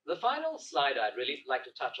 The final slide I'd really like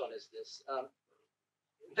to touch on is this.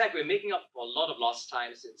 In fact, we're making up for a lot of lost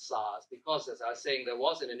time since SARS because, as I was saying, there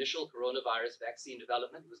was an initial coronavirus vaccine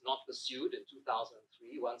development. It was not pursued in 2003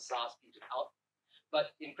 once SARS petered out.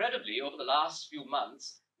 But incredibly, over the last few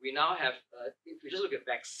months, we now have, if we just look at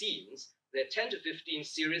vaccines, there are 10 to 15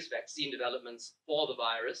 serious vaccine developments for the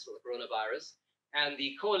virus, for the coronavirus. And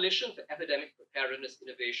the Coalition for Epidemic Preparedness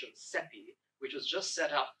Innovation, CEPI, which was just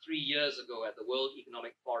set up 3 years ago at the World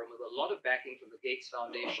Economic Forum with a lot of backing from the Gates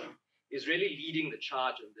Foundation, is really leading the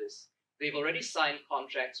charge in this. They've already signed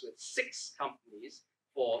contracts with 6 companies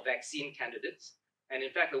for vaccine candidates. And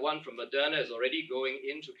in fact, the one from Moderna is already going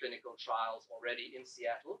into clinical trials already in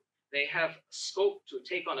Seattle. They have scope to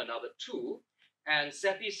take on another 2. And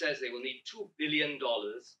CEPI says they will need $2 billion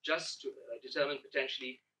just to determine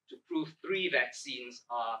potentially to prove 3 vaccines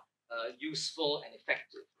are useful and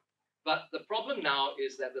effective. But the problem now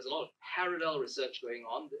is that there's a lot of parallel research going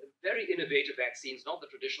on, very innovative vaccines, not the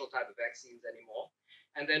traditional type of vaccines anymore,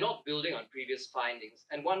 and they're not building on previous findings.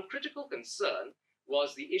 And one critical concern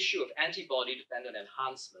was the issue of antibody-dependent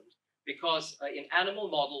enhancement, because in animal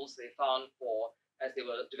models they found as they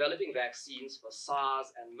were developing vaccines for SARS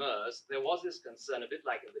and MERS, there was this concern, a bit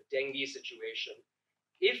like in the dengue situation.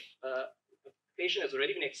 If a patient has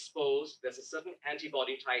already been exposed, there's a certain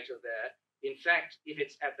antibody titer there. In fact, if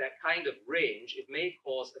it's at that kind of range, it may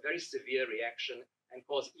cause a very severe reaction and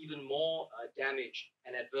cause even more damage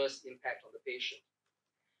and adverse impact on the patient.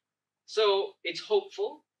 So it's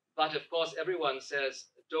hopeful, but of course, everyone says,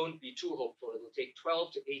 don't be too hopeful. It will take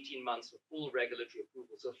 12 to 18 months for full regulatory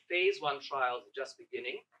approval. So phase 1 trials are just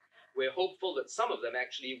beginning. We're hopeful that some of them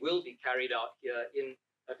actually will be carried out here in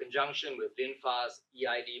a conjunction with Linfa's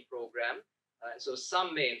EID program. So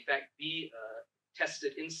some may, in fact, be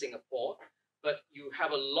tested in Singapore, but you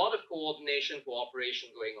have a lot of coordination, cooperation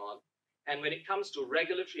going on. And when it comes to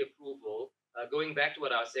regulatory approval, going back to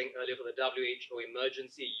what I was saying earlier for the WHO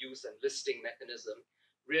emergency use and listing mechanism,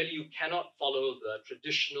 really you cannot follow the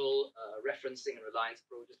traditional referencing and reliance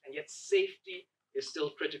approaches, and yet safety is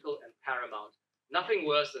still critical and paramount. Nothing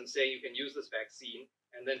worse than saying you can use this vaccine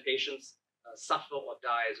and then patients suffer or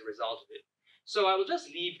die as a result of it. So I will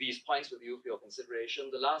just leave these points with you for your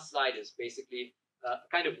consideration. The last slide is basically a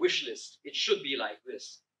kind of wish list. It should be like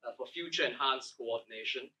this for future enhanced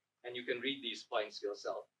coordination, and you can read these points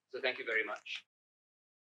yourself. So thank you very much.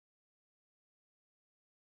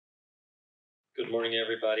 Good morning,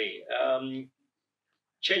 everybody.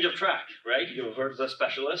 Change of track, right? You've heard the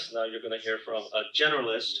specialist. Now you're going to hear from a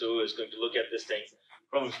generalist who is going to look at this thing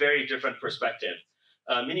from a very different perspective.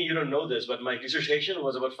 Many of you don't know this, but my dissertation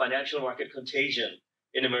was about financial market contagion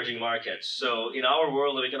in emerging markets. So in our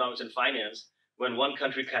world of economics and finance, when one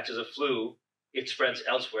country catches a flu, it spreads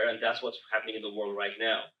elsewhere, and that's what's happening in the world right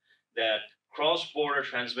now. That cross-border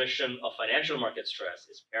transmission of financial market stress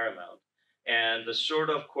is paramount. And the sort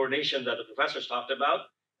of coordination that the professors talked about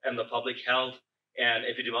and the public health and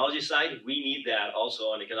epidemiology side, we need that also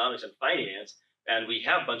on economics and finance. And we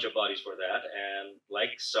have a bunch of bodies for that. And like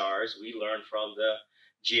SARS, we learned from the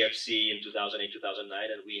GFC in 2008, 2009,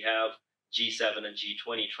 and we have G7 and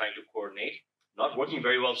G20 trying to coordinate. Not working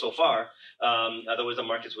very well so far. Otherwise, the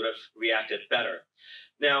markets would have reacted better.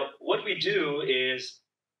 Now, what we do is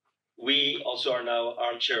we also are now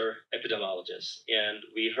armchair epidemiologists. And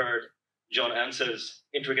we heard John Ansah's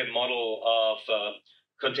intricate model of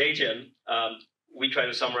contagion. We try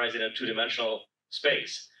to summarize it in a 2-dimensional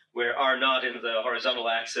space, where R naught is the horizontal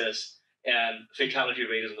axis and fatality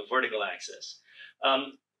rate is on the vertical axis.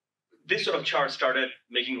 This sort of chart started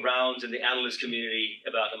making rounds in the analyst community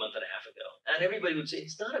about a month and a half ago. And everybody would say,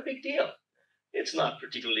 it's not a big deal. It's not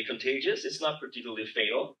particularly contagious. It's not particularly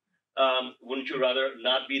fatal. Wouldn't you rather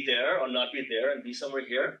not be there or not be there and be somewhere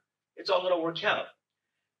here? It's all going to work out.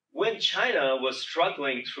 When China was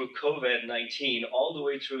struggling through COVID-19 all the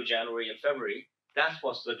way through January and February, that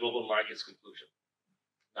was the global market's conclusion.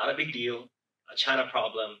 Not a big deal, a China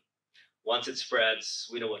problem. Once it spreads,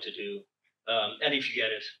 we know what to do. And if you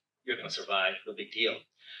get it, you're going to survive, no big deal.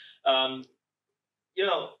 You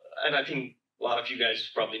know, and I think a lot of you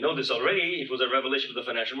guys probably know this already. It was a revelation of the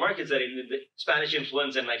financial markets that in the Spanish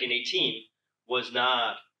influenza in 1918 was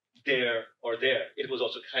not there or there. It was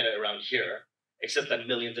also kind of around here, except that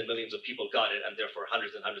millions and millions of people got it, and therefore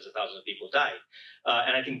hundreds and hundreds of thousands of people died.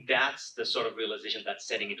 And I think that's the sort of realization that's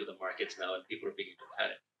setting into the markets now, and people are beginning to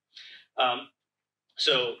panic.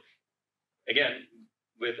 So again,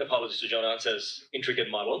 with apologies to John Ansah's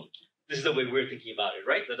intricate model, this is the way we're thinking about it,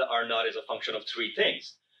 right? That the R naught is a function of 3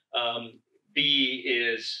 things. B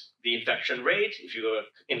is the infection rate. If you are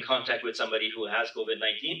in contact with somebody who has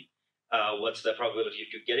COVID-19, what's the probability of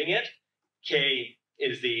you getting it? K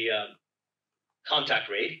is the contact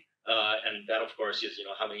rate, and that, of course, is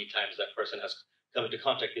how many times that person has come into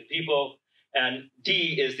contact with people. And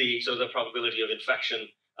D is the probability of infection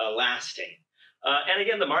lasting. And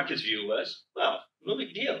again, the market's view was, well, no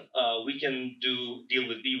big deal. We can deal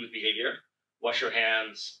with B with behavior, wash your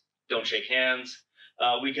hands, don't shake hands.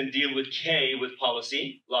 We can deal with K with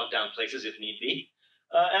policy, lock down places if need be.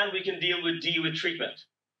 And we can deal with D with treatment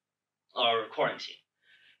or quarantine.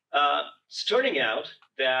 It's turning out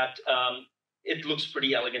that it looks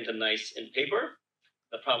pretty elegant and nice in paper.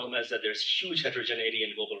 The problem is that there's huge heterogeneity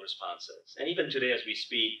in global responses. And even today, as we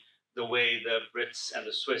speak, the way the Brits and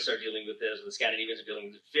the Swiss are dealing with this, and the Scandinavians are dealing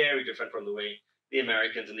with it, very different from the way the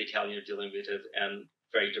Americans and the Italians are dealing with it, and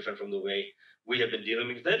very different from the way we have been dealing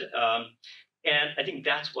with it. And I think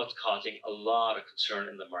that's what's causing a lot of concern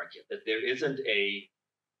in the market, that there isn't a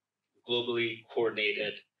globally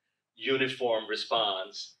coordinated, uniform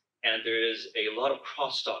response, and there is a lot of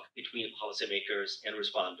crosstalk between policymakers and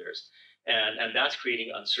responders. And that's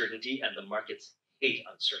creating uncertainty, and the markets hate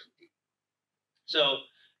uncertainty. So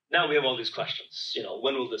now we have all these questions.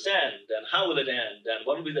 When will this end? And how will it end? And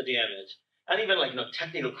what will be the damage? And even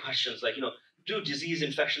technical questions like, do disease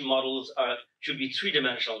infection models should be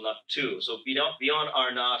three-dimensional, not two? So beyond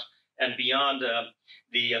R naught and beyond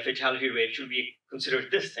the fatality rate, should we consider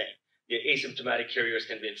this thing? The asymptomatic carriers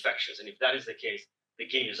can be infectious. And if that is the case, the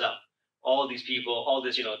game is up. All these people, all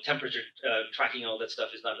this, temperature tracking, all that stuff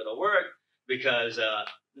is not going to work because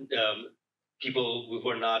people who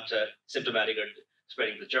are not symptomatic are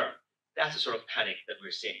spreading the germ. That's the sort of panic that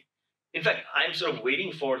we're seeing. In fact, I'm sort of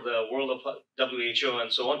waiting for the World of WHO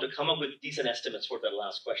and so on to come up with decent estimates for that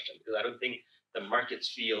last question, because I don't think the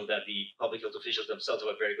markets feel that the public health officials themselves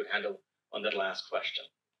have a very good handle on that last question.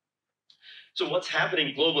 So what's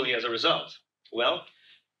happening globally as a result? Well,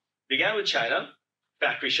 began with China.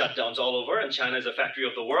 Factory shutdowns all over, and China is a factory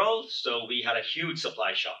of the world, so we had a huge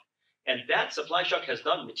supply shock. And that supply shock has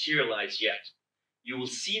not materialized yet. You will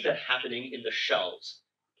see that happening in the shelves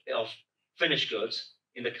of finished goods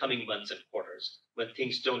in the coming months and quarters when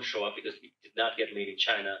things don't show up because it did not get made in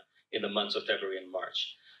China in the months of February and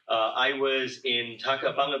March. I was in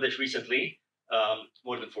Dhaka, Bangladesh recently,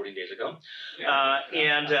 more than 14 days ago.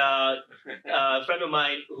 And a friend of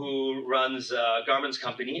mine who runs a garments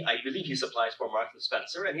company, I believe he supplies for Marks &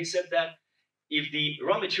 Spencer, and he said that if the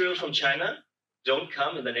raw materials from China don't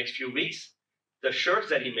come in the next few weeks, the shirts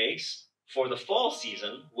that he makes for the fall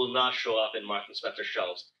season will not show up in Marks & Spencer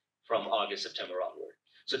shelves from August, September onward.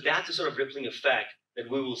 So that's the sort of rippling effect that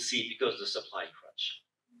we will see because of the supply crunch.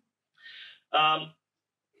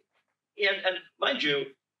 And mind you,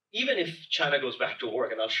 even if China goes back to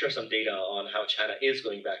work, and I'll share some data on how China is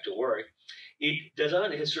going back to work, it does not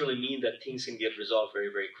necessarily mean that things can get resolved very,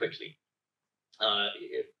 very quickly.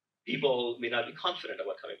 People may not be confident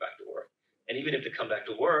about coming back to work. And even if they come back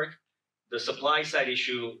to work, the supply side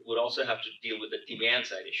issue would also have to deal with the demand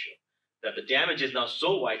side issue, that the damage is now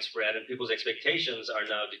so widespread and people's expectations are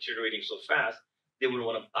now deteriorating so fast, they would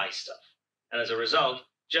want to buy stuff. And as a result,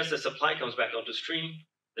 just as supply comes back onto stream,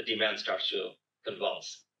 the demand starts to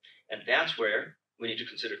convulse. And that's where we need to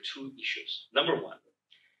consider two issues. Number one,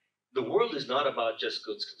 the world is not about just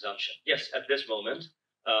goods consumption. Yes, at this moment,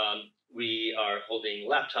 we are holding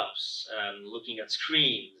laptops and looking at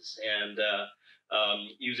screens and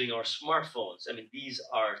using our smartphones. I mean, these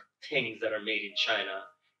are things that are made in China.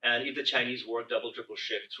 And if the Chinese work double, triple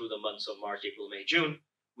shift through the months of March, April, May, June,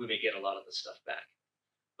 we may get a lot of the stuff back.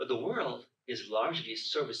 But the world is largely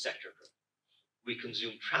service sector driven. We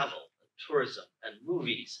consume travel, and tourism, and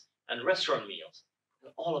movies, and restaurant meals.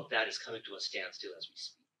 And all of that is coming to a standstill as we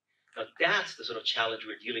speak. Now, that's the sort of challenge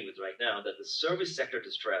we're dealing with right now, that the service sector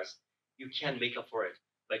distress, you can't make up for it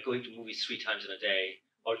by going to movies 3 times in a day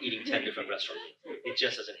or eating 10 different restaurant meals. It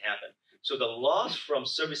just doesn't happen. So the loss from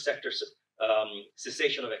service sector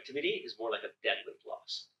cessation of activity is more like a deadlift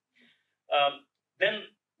loss. Then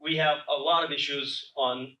we have a lot of issues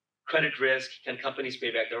on credit risk. Can companies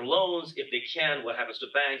pay back their loans? If they can, what happens to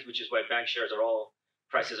banks, which is why bank shares are all,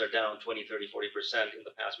 prices are down 20, 30, 40% in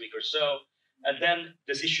the past week or so. And then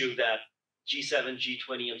this issue that G7,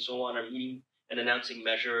 G20, and so on are meeting and announcing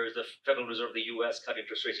measures. The Federal Reserve of the US cut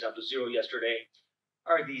interest rates down to 0 yesterday.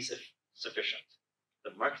 Are these sufficient?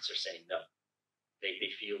 The markets are saying no. They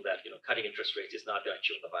feel that cutting interest rates is not going to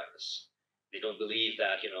cure the virus. They don't believe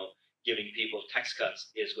that giving people tax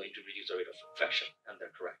cuts is going to reduce the rate of infection, and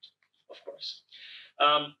they're correct, of course.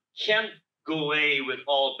 Can't go away with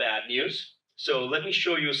all bad news. So let me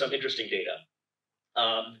show you some interesting data.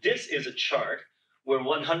 This is a chart where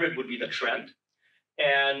 100 would be the trend.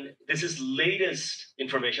 And this is latest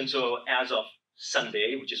information. So as of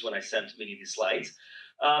Sunday, which is when I sent many of these slides,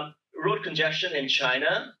 road congestion in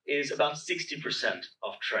China is about 60%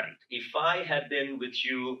 of trend. If I had been with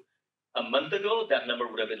you a month ago, that number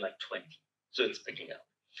would have been like 20. So it's picking up.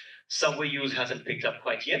 Subway use hasn't picked up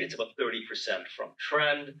quite yet. It's about 30% from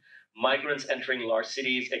trend. Migrants entering large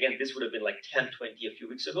cities. Again, this would have been like 10, 20 a few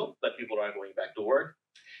weeks ago, but people are going back to work.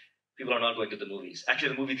 People are not going to the movies.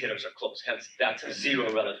 Actually, the movie theaters are closed. Hence, that's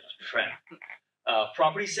zero relative to trend.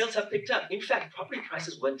 Property sales have picked up. In fact, property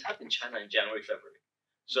prices went up in China in January, February.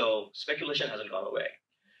 So speculation hasn't gone away.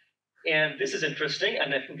 And this is interesting.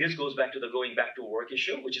 And I think this goes back to the going back to work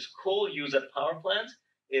issue, which is coal use at power plants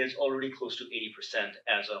is already close to 80%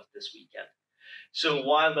 as of this weekend. So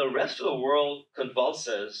while the rest of the world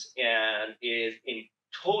convulses and is in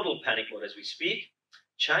total panic mode as we speak,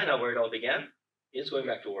 China, where it all began, is going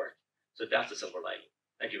back to work. So that's the silver lining.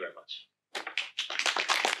 Thank you very much.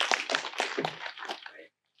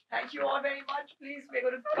 Thank you all very much. Please, we're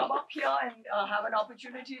going to come up here and have an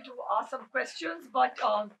opportunity to ask some questions. But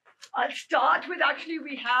I'll start with, actually,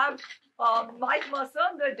 we have Mike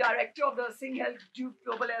Mercer, the director of the SingHealth Duke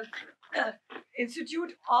Global Health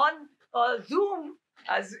Institute, on Zoom.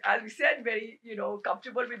 As we said, very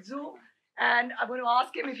comfortable with Zoom. And I'm going to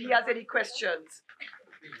ask him if he has any questions.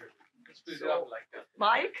 So,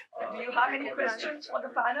 Mike, do you have any questions for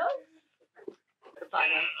the panel?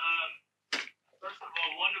 First of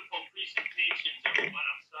all, wonderful presentations, everyone.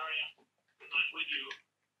 I'm sorry I'm not with you.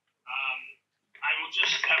 I will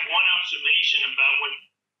just have one observation about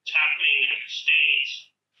what's happening in the States,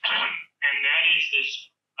 and that is this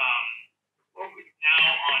focus now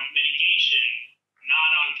on mitigation,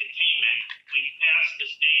 not on containment. We've passed the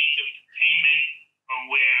stage of containment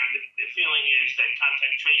where the feeling is that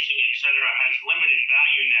contact tracing, et cetera, has limited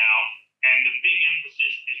value now, and the big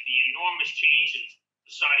emphasis is the enormous change in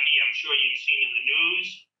society. I'm sure you've seen in the news.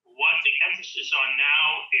 What the emphasis on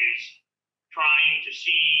now is trying to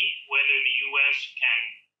see whether the U.S. can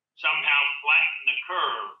somehow flatten the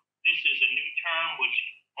curve. This is a new term which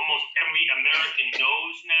almost every American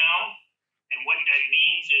knows now, and what that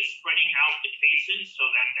means is spreading out the cases so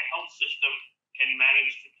that the health system can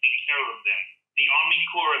manage to take care of them. The Army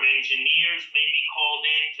Corps of Engineers may be called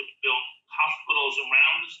in to build hospitals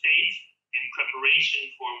around the states in preparation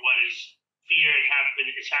for what is feared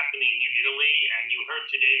is happening in Italy. And you heard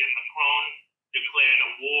today that Macron declared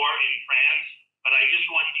a war in France. But I just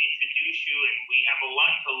want to introduce you, and we have a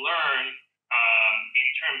lot to learn in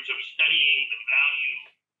terms of studying the value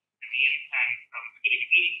and the impact of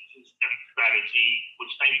mitigation strategy,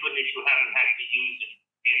 which thank goodness you haven't had to use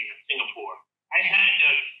in Singapore. I had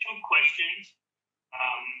two questions,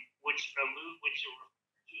 which allude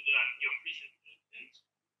to your presentations.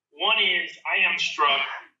 One is, I am struck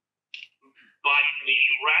by the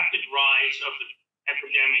rapid rise of the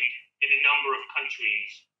epidemic in a number of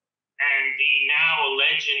countries, and the now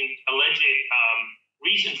alleged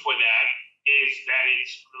reason for that is that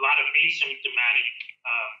it's a lot of asymptomatic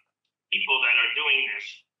people that are doing this.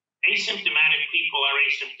 Asymptomatic people are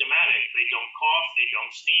asymptomatic. They don't cough, they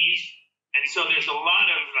don't sneeze. And so there's a lot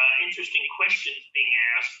of interesting questions being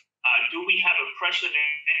asked. Do we have a precedent?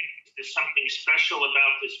 Is there something special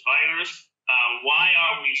about this virus? Why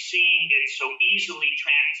are we seeing it so easily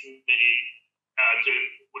transmitted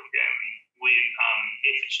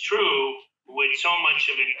if it's true, with so much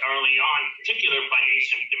of it early on, in particular by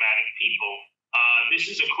asymptomatic people? This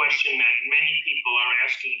is a question that many people are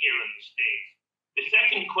asking here in the States. The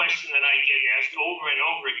second question that I get asked over and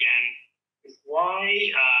over again is why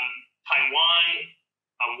Taiwan,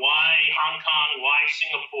 why Hong Kong, why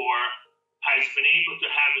Singapore has been able to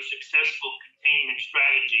have a successful containment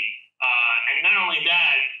strategy. And not only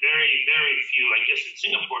that, very, very few, I guess in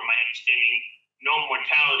Singapore, my understanding, no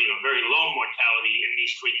mortality or very low mortality in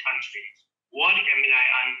these three countries.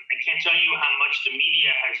 I can't tell you how much the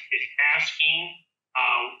media is asking.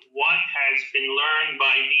 What has been learned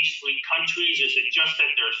by these three countries? Is it just that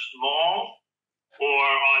they're small? Or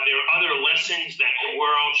are there other lessons that the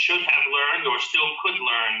world should have learned or still could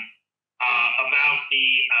learn about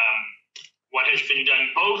what has been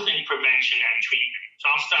done both in prevention and treatment? So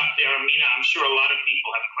I'll stop there, Amina. I'm sure a lot of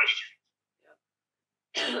people have questions.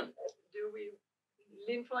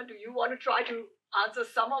 Linfa, do you want to try to answer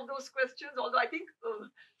some of those questions? Although I think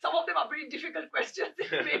some of them are pretty difficult questions.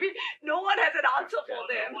 Maybe no one has an answer for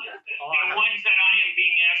them. The ones that I am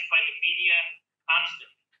being asked by the media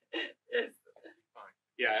constantly. Yes.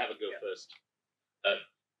 Yeah, I have a go first.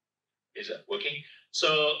 Is it working?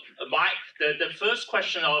 So, Mike, the first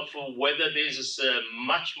question of whether this is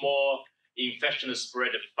much more infection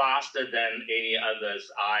spread faster than any others,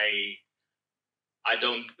 I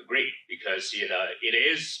don't agree, because it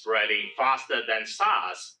is spreading faster than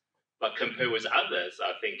SARS, but compared with others,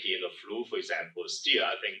 I think flu, for example, still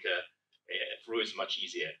I think flu is much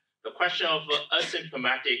easier. The question of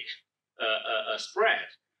asymptomatic spread.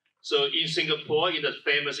 So in Singapore, in the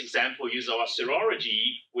famous example, use our serology,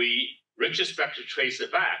 we retrospectively trace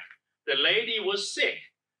it back. The lady was sick,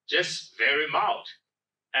 just very mild,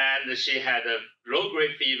 and she had a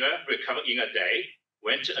low-grade fever, recovered in a day,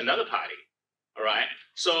 went to another party. All right.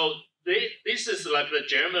 So this is like the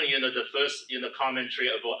German, the first commentary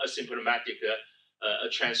about asymptomatic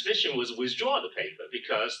transmission was withdraw the paper,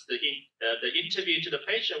 because the interview to the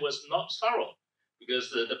patient was not thorough, because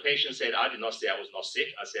the patient said, I did not say I was not sick.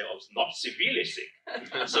 I said I was not severely sick.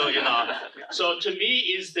 So so to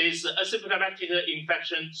me, is this asymptomatic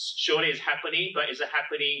infection surely is happening, but is it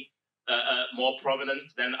happening more prominent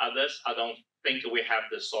than others? I don't think we have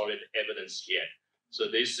the solid evidence yet. So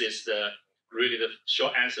this is really the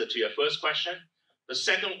short answer to your first question. The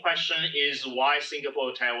second question is why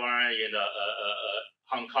Singapore, Taiwan,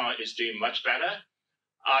 Hong Kong is doing much better.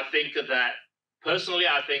 I think that personally,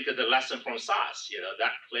 I think that the lesson from SARS,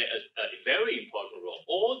 that played a very important role.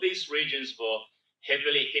 All these regions were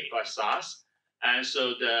heavily hit by SARS, and so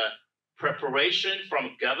the preparation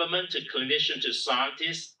from government to clinician to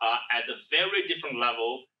scientists are at a very different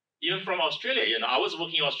level. Even from Australia, I was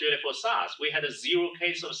working in Australia for SARS. We had a 0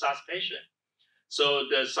 case of SARS patient. So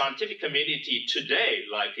the scientific community today,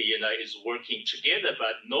 is working together,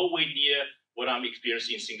 but nowhere near what I'm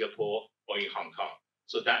experiencing in Singapore or in Hong Kong.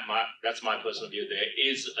 So that's my personal view.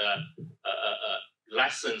 There is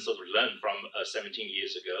lessons of learned from 17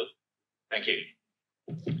 years ago. Thank you.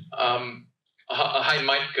 Hi,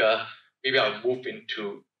 Mike. Maybe I'll move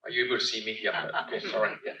into. Are you able to see me? Yeah. Okay.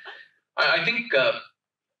 Sorry. Yeah. I think.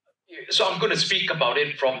 So I'm going to speak about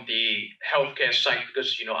it from the healthcare side,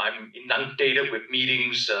 because I'm inundated with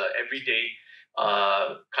meetings every day,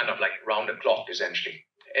 kind of like round the clock essentially.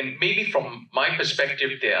 And maybe from my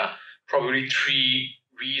perspective, there are probably 3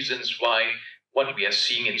 reasons why what we are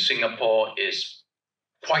seeing in Singapore is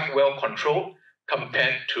quite well controlled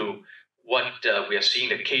compared to what we are seeing,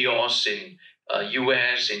 the chaos in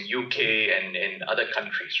US, in UK, and in other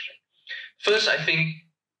countries. Right? First, I think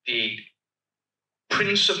the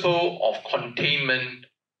principle of containment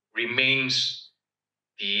remains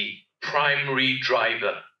the primary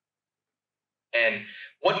driver. And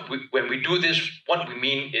when we do this, what we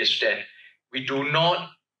mean is that we do not,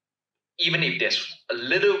 even if there's a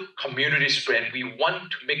little community spread, we want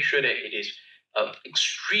to make sure that it is an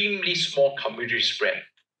extremely small community spread.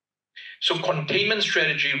 So containment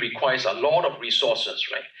strategy requires a lot of resources,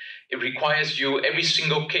 right? It requires you, every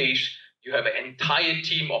single case, you have an entire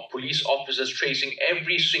team of police officers tracing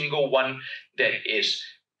every single one that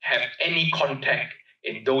have any contact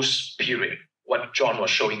in those period, what John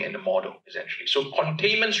was showing in the model, essentially. So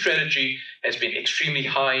containment strategy has been extremely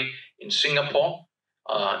high in Singapore,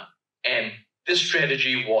 and this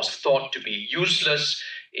strategy was thought to be useless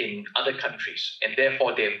in other countries, and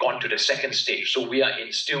therefore they have gone to the second stage. So we are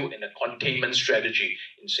still in a containment strategy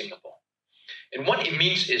in Singapore. And what it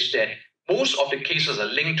means is that most of the cases are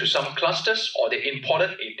linked to some clusters, or they're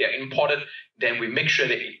imported. If they're imported, then we make sure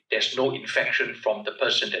that there's no infection from the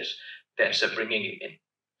person that's bringing it in.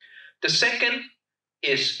 The second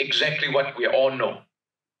is exactly what we all know.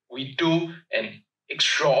 We do an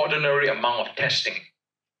extraordinary amount of testing.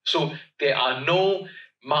 So there are no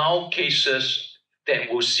mild cases that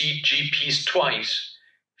will see GPs twice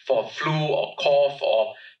for flu or cough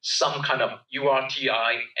or some kind of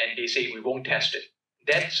URTI, and they say we won't test it.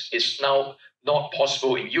 That is now not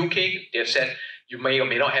possible in UK. They've said you may or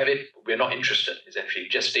may not have it. We're not interested, essentially.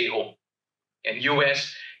 Just stay home. And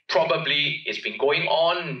US, probably it's been going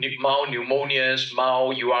on, mild pneumonias,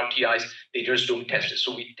 mild URTIs. They just don't test it.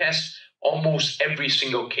 So we test almost every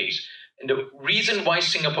single case. And the reason why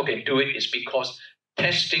Singapore can do it is because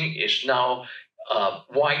testing is now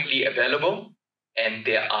widely available, and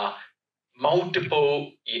there are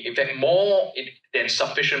multiple, in fact, more than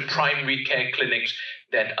sufficient primary care clinics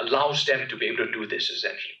that allows them to be able to do this,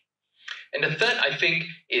 essentially. And the third, I think,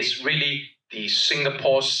 is really the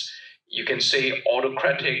Singapore's, you can say,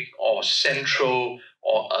 autocratic or central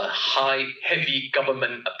or a heavy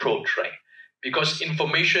government approach, right? Because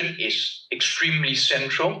information is extremely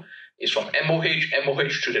central. It's from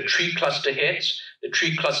MOH to the 3 cluster heads. The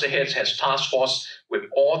 3 cluster heads has task force with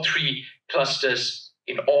all 3 clusters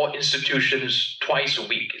in all institutions twice a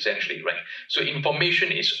week, essentially, right? So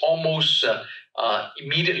information is almost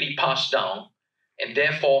immediately passed down, and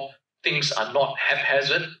therefore things are not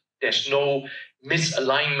haphazard. There's no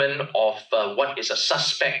misalignment of what is a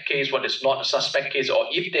suspect case, what is not a suspect case, or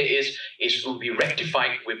if there is, it will be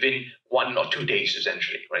rectified within 1 or 2 days,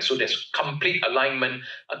 essentially, right? So there's complete alignment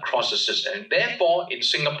across the system. And therefore, in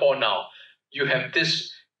Singapore now, you have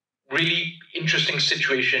this really interesting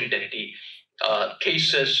situation that the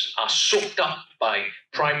cases are soaked up by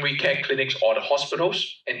primary care clinics or the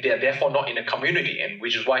hospitals, and they are therefore not in the community, and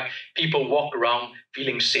which is why people walk around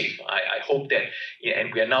feeling safe. I hope that,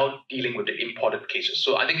 and we are now dealing with the imported cases.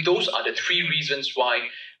 So I think those are the 3 reasons why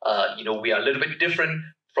we are a little bit different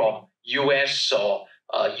from US or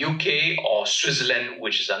UK or Switzerland,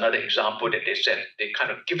 which is another example that they said they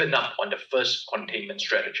kind of given up on the first containment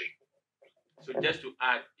strategy. So just to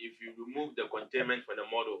add, if you remove the containment from the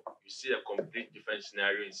model, you see a complete different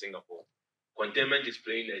scenario in Singapore. Containment is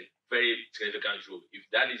playing a very significant role. If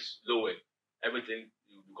that is lowered, everything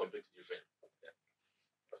will be completely different.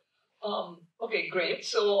 Okay, great.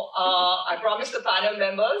 So I promised the panel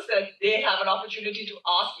members that they have an opportunity to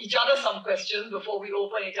ask each other some questions before we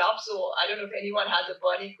open it up. So I don't know if anyone has a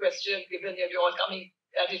burning question, given that you're all coming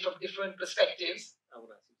at it from different perspectives.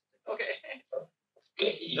 Okay.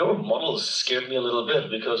 Okay, your models scared me a little bit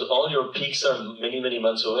because all your peaks are many, many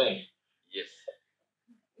months away. Yes.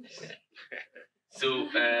 So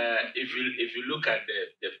if you look at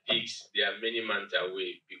the peaks, they are many months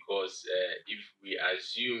away because if we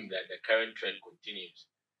assume that the current trend continues,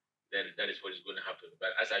 then that is what is going to happen.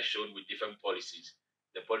 But as I showed with different policies,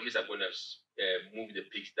 the policies are going to move the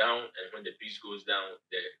peaks down, and when the peaks goes down,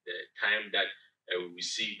 the time that we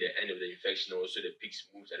see the end of the infection, also the peaks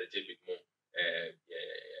moves a little bit more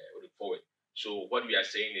forward. So what we are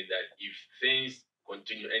saying is that if things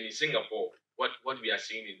continue, and in Singapore, what we are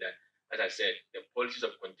seeing is that, as I said, the policies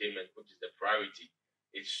of containment, which is the priority,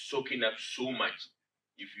 is soaking up so much.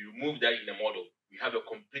 If you remove that in the model, we have a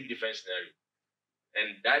complete different scenario.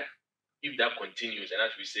 And that, if that continues, and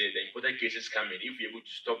as we say, the imported cases come in, if we're able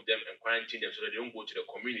to stop them and quarantine them so that they don't go to the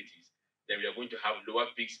communities, then we are going to have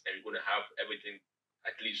lower peaks and we're going to have everything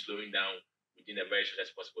at least slowing down within a very short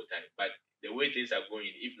as possible time. But the way things are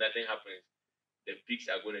going, if nothing happens, the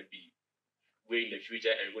peaks are going to be way in the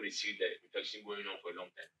future, and we're going to see the infection going on for a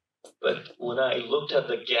long time. But when I looked at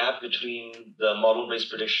the gap between the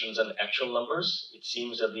model-based predictions and actual numbers, it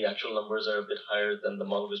seems that the actual numbers are a bit higher than the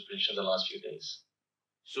model-based predictions the last few days.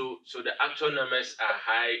 So the actual numbers are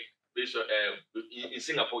high based on in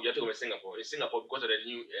Singapore. You're talking about Singapore. In Singapore, because of the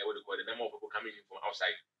new the number of people coming in from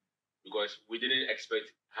outside, because we didn't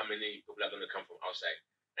expect how many people are going to come from outside.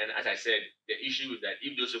 And as I said, the issue is that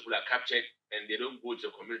if those people are captured and they don't go to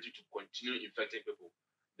the community to continue infecting people,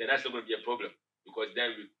 then that's not going to be a problem, because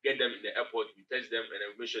then we get them in the airport, we test them, and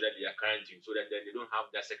then we make sure that they are quarantined so that then they don't have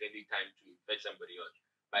that secondary time to infect somebody else.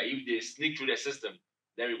 But if they sneak through the system,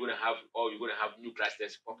 then you're going to have new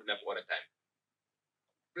clusters popping up all the time.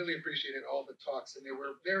 Really appreciated all the talks, and they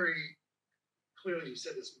were very clearly, you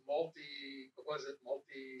said this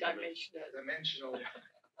multi-dimensional.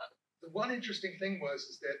 The one interesting thing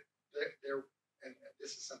is that there, and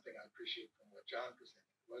this is something I appreciate from what John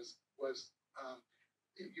presented, was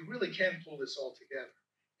you really can pull this all together.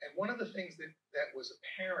 And one of the things that was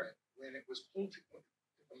apparent when it was pulled together,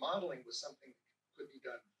 the modeling was something that could be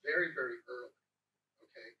done very, very early.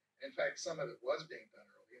 Okay, in fact, some of it was being done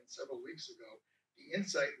early, and several weeks ago, the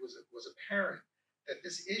insight was apparent that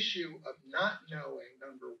this issue of not knowing,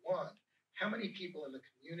 number one, how many people in the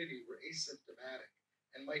community were asymptomatic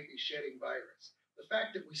and might be shedding virus. The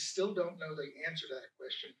fact that we still don't know the answer to that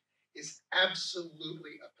question is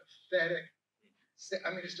absolutely a pathetic,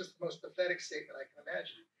 it's just the most pathetic statement I can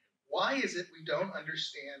imagine. Why is it we don't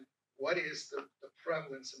understand what is the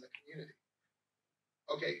prevalence in the community?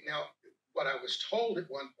 Okay, now, what I was told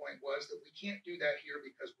at one point was that we can't do that here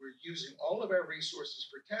because we're using all of our resources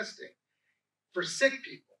for testing for sick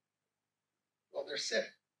people. Well, they're sick.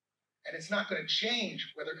 And it's not going to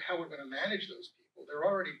change how we're going to manage those people. They're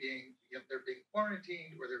already being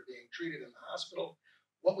quarantined or they're being treated in the hospital.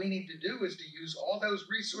 What we need to do is to use all those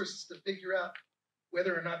resources to figure out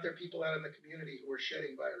whether or not there are people out in the community who are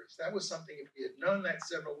shedding virus. That was something, if we had known that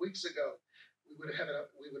several weeks ago, we would have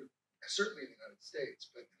certainly in the United States,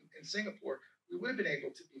 but in Singapore, we would have been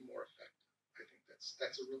able to be more effective. I think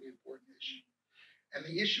that's a really important issue. And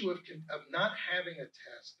the issue of not having a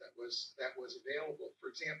test that was available, for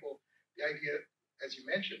example, the idea, as you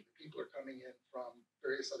mentioned, that people are coming in from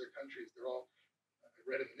various other countries. They're all, I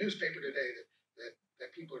read in the newspaper today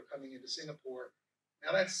that people are coming into Singapore.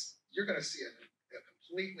 Now you're going to see a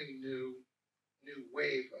completely new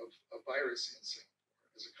wave of virus in Singapore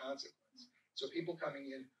as a consequence. So people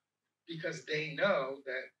coming in because they know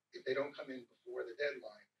that if they don't come in before the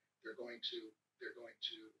deadline, they're going to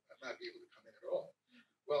not be able to come in at all.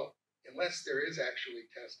 Well, unless there is actually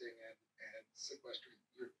testing and sequestering,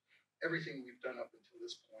 everything we've done up until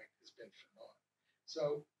this point has been for naught.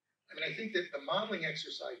 So, I mean, I think that the modeling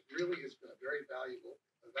exercise really has been a very valuable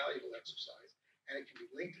exercise, and it can be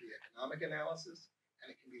linked to the economic analysis, and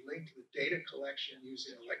it can be linked to the data collection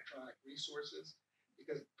using electronic resources,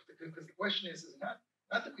 because the question is not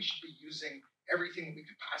that we should be using everything we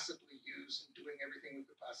could possibly use and doing everything we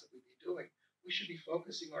could possibly be doing. We should be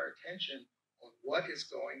focusing our attention on what is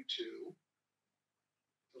going to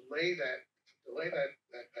delay that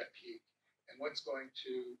peak, and what's going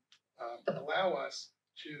to allow us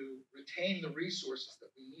to retain the resources that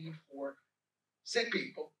we need for sick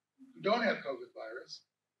people who don't have COVID virus,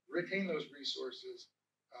 retain those resources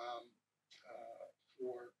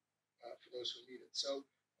for those who need it. So,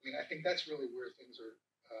 I mean, I think that's really where things are,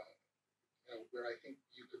 where I think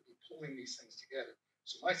you could be pulling these things together.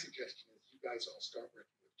 So my suggestion is you guys all start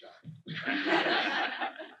working with John.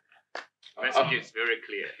 Message is very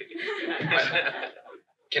clear.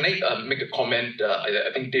 Can I make a comment?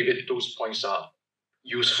 I think, David, those points are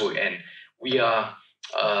useful, and we are,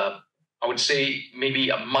 I would say, maybe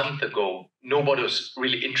a month ago, nobody was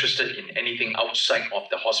really interested in anything outside of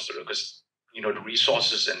the hospital because, the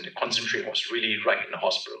resources and the concentrate was really right in the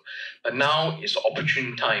hospital. But now is the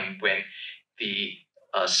opportune time when the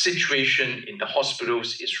situation in the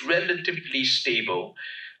hospitals is relatively stable.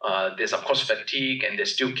 There's, of course, fatigue and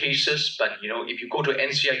there's still cases, but, if you go to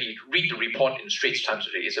NCI, you read the report in Straits Times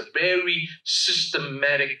today, it's a very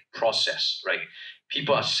systematic process, right?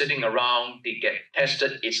 People are sitting around, they get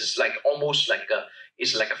tested. It's just like almost like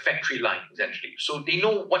a factory line, essentially. So they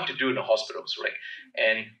know what to do in the hospitals, right?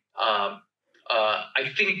 And I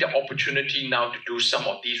think the opportunity now to do some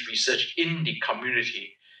of these research in the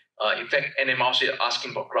community. In fact, NMRC are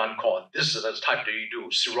asking for grant call. This is the type that you do,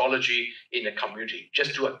 serology in the community.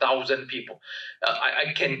 Just do 1,000 people.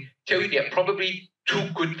 I can tell you there are probably two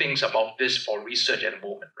good things about this for research at the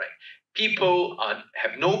moment, right? People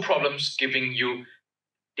have no problems giving you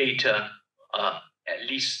data, at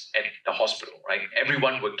least at the hospital, right?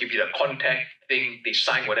 Everyone will give you the contact thing. They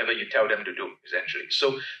sign whatever you tell them to do, essentially.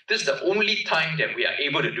 So this is the only time that we are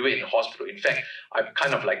able to do it in the hospital. In fact, I've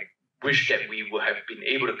kind of like wish that we would have been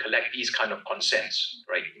able to collect these kind of consents,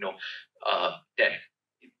 right? That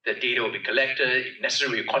the data will be collected, if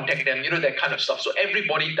necessary, you contact them, that kind of stuff. So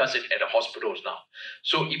everybody does it at the hospitals now.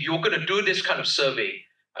 So if you're going to do this kind of survey,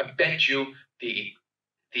 I bet you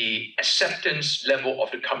the acceptance level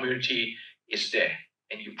of the community is there.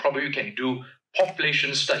 And you probably can do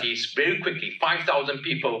population studies very quickly, 5,000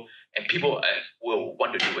 people, and people will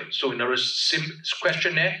want to do it. So in other words,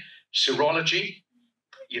 questionnaire, serology,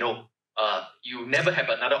 you never have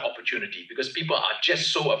another opportunity because people are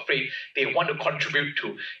just so afraid they want to contribute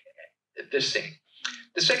to this thing.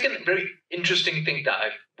 The second very interesting thing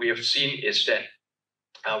that we have seen is that,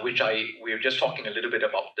 we were just talking a little bit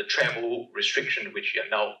about the travel restriction, which you're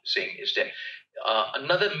now saying is that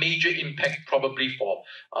another major impact probably for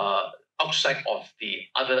outside of the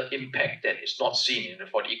other impact that is not seen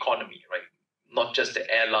for the economy, right? Not just the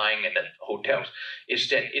airline and the hotels, is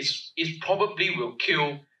that it probably will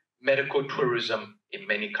kill medical tourism in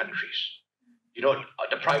many countries.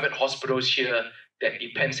 The private hospitals here that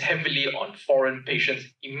depends heavily on foreign patients,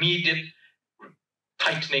 immediate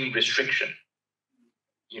tightening restriction.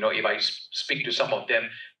 If I speak to some of them,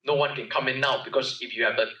 no one can come in now because if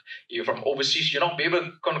you're from overseas, you're not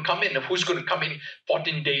going to come in. Who's going to come in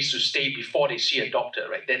 14 days to stay before they see a doctor,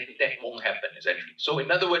 right? That won't happen, essentially. So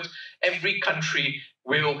in other words, every country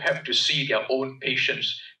will have to see their own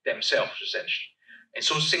patients themselves, essentially. And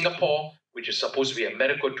so Singapore, which is supposed to be a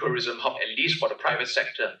medical tourism hub, at least for the private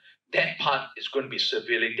sector, that part is going to be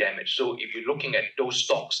severely damaged. So if you're looking at those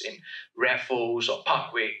stocks in Raffles or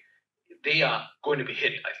Parkway, they are going to be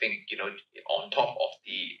hit, I think, on top of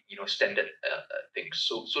the, standard things.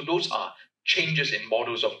 So those are changes in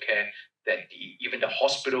models of care that even the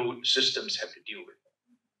hospital systems have to deal with.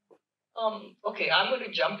 Okay, I'm going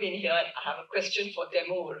to jump in here. I have a question for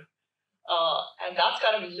Temur. And that's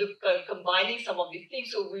kind of combining some of these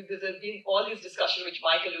things. So there's been all this discussion, which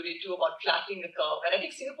Mike alluded to, about flattening the curve. And I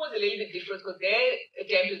think Singapore is a little bit different because their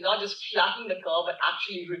attempt is not just flatten the curve, but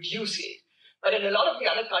actually reduce it. But in a lot of the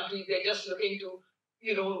other countries, they're just looking to,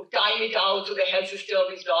 time it out so the health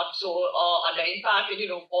system is not so under impact and,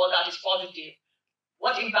 all that is positive.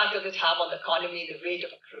 What impact does it have on the economy, the rate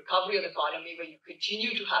of recovery of the economy, where you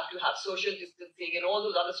continue to have social distancing and all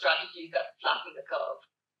those other strategies that flatten the curve?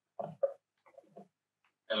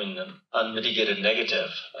 I mean, unmitigated negative.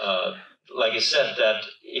 Like I said, that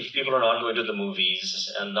if people are not going to the movies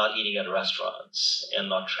and not eating at restaurants and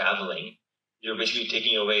not traveling, you're basically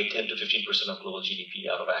taking away 10 to 15% of global GDP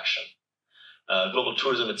out of action. Global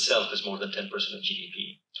tourism itself is more than 10% of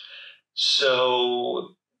GDP.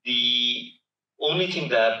 So the only thing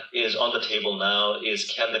that is on the table now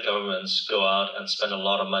is, can the governments go out and spend a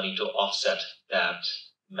lot of money to offset that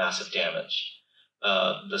massive damage?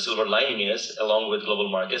 The silver lining is, along with global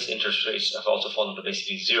markets, interest rates have also fallen to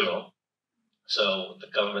basically zero. So the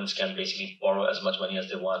governments can basically borrow as much money as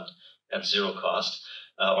they want at zero cost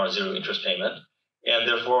or zero interest payment. And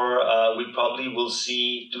therefore, we probably will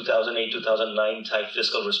see 2008, 2009 type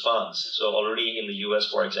fiscal response. So already in the US,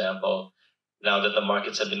 for example, now that the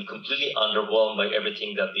markets have been completely underwhelmed by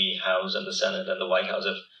everything that the House and the Senate and the White House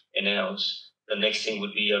have announced, the next thing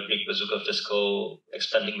would be a big bazooka fiscal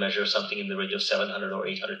expending measure, something in the range of $700 or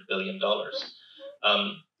 $800 billion.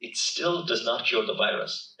 It still does not cure the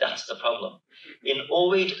virus. That's the problem. In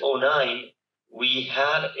 08, 09, we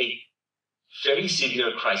had a very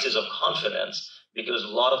severe crisis of confidence because a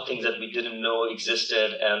lot of things that we didn't know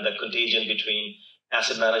existed, and the contagion between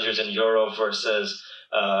asset managers in Europe versus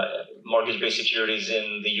mortgage-based securities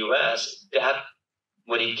in the US, that,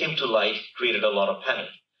 when it came to light, created a lot of panic.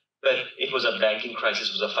 But it was a banking crisis,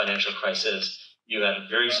 it was a financial crisis. You had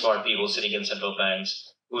very smart people sitting in central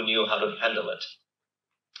banks who knew how to handle it.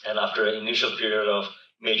 And after an initial period of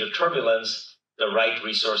major turbulence, the right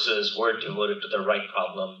resources were devoted to the right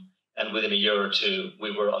problem. And within a year or two,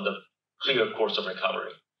 we were on the clear course of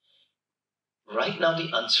recovery. Right now, the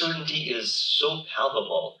uncertainty is so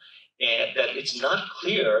palpable that it's not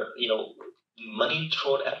clear, money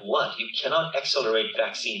thrown at what? You cannot accelerate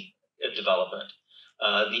vaccine development.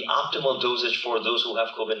 The optimal dosage for those who have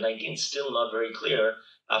COVID-19 is still not very clear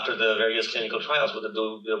after the various clinical trials, whether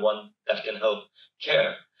the one that can help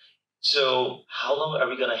care. So how long are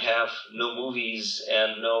we going to have no movies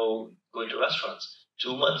and no going to restaurants?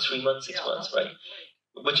 2 months, 3 months, 6 months, right?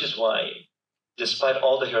 Which is why, despite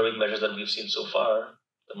all the heroic measures that we've seen so far,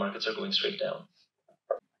 the markets are going straight down.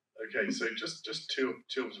 Okay, so just two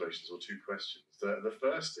observations or two questions. The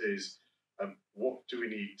first is, what do we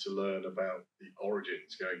need to learn about the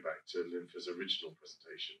origins, going back to Linfa's original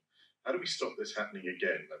presentation? How do we stop this happening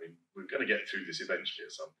again? I mean, we're going to get through this eventually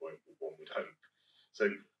at some point, one would hope. So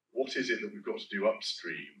what is it that we've got to do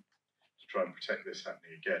upstream to try and protect this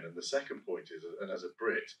happening again? And the second point is, and as a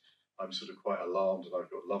Brit, I'm sort of quite alarmed, and I've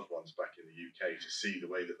got loved ones back in the UK, to see the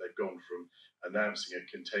way that they've gone from announcing a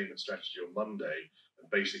containment strategy on Monday and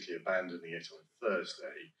basically abandoning it on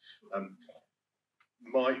Thursday. And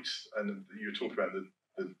you talk about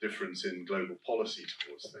the difference in global policy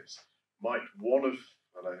towards this, might one of,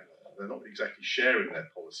 and they're not exactly sharing their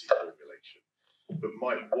policy formulation, but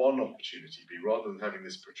might one opportunity be, rather than having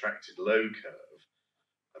this protracted low curve,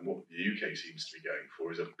 and what the UK seems to be going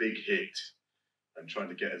for is a big hit and trying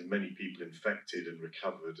to get as many people infected and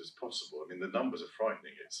recovered as possible. I mean, the numbers are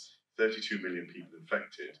frightening. It's 32 million people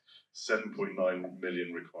infected, 7.9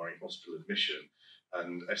 million requiring hospital admission,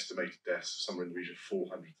 and estimated deaths somewhere in the region of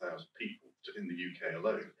 400,000 people in the UK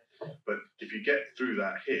alone. But if you get through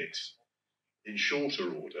that hit, in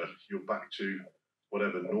shorter order, you're back to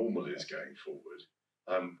whatever normal is going forward.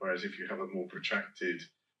 Whereas if you have a more protracted,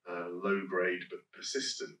 low grade but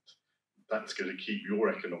persistent, that's going to keep your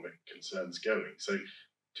economic concerns going. So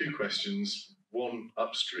 2 questions. One,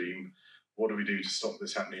 upstream, what do we do to stop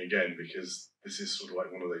this happening again? Because this is sort of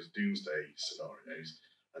like one of those doomsday scenarios.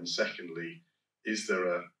 And secondly, is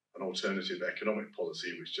there an alternative economic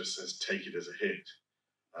policy which just says take it as a hit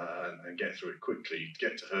and get through it quickly,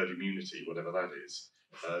 get to herd immunity, whatever that is,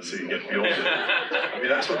 so you get beyond it? I mean,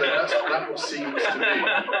 that's what seems to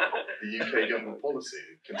be the UK government policy.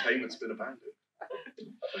 Containment's been abandoned.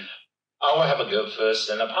 I will have a go first,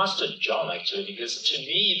 and I'll pass to John, actually, because to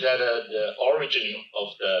me, that the origin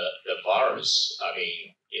of the virus, I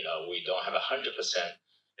mean, we don't have 100%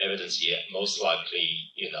 evidence yet. Most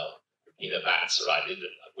likely, in the bats, right?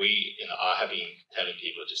 I have been telling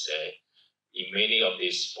people to say, in many of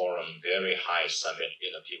these forum, very high summit,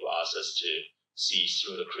 people ask us to see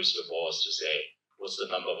through the crystal balls to say, what's the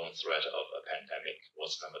number one threat of a pandemic?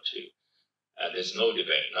 What's number two? There's no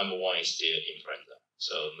debate. Number one is still influenza.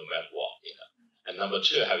 So no matter what, And number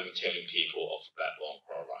two, I've been telling people of bat-borne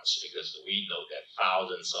coronavirus because we know that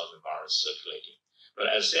thousands of the virus circulating. But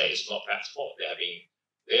as I said, it's not bats' fault.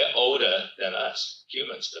 They're older than us,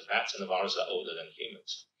 humans. The bats and the virus are older than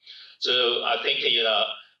humans. So I think,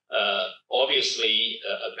 obviously,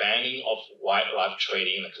 a banning of wildlife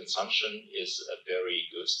trading and consumption is a very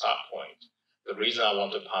good start point. The reason I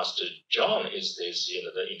want to pass to John is this,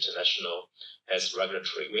 the international health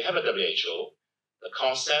regulatory. We have a WHO. The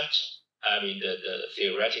concept, the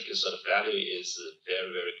theoretical sort of value is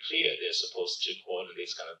very, very clear. They're supposed to coordinate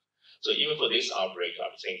this kind of So even for this outbreak,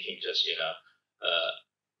 I'm thinking just,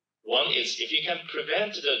 one is if you can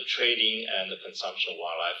prevent the trading and the consumption of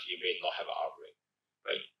wildlife, you may not have an outbreak,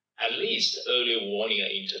 right? At least early warning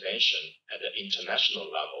and intervention at the international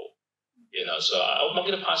level, So I'm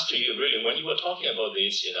going to pass to you really, when you were talking about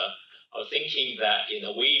this, I was thinking that,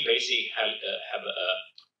 we basically have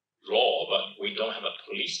a law, but we don't have a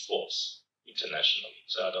police force internationally.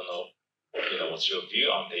 So I don't know, what's your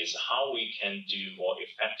view on this, how we can do more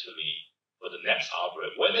effectively for the next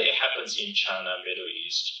outbreak, whether it happens in China, Middle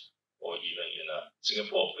East, or even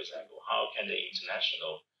Singapore, for example. How can the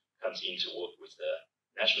international come in to work with the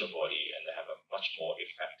national body and have a much more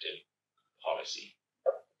effective policy?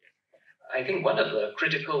 I think one of the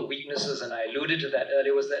critical weaknesses, and I alluded to that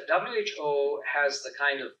earlier, was that WHO has the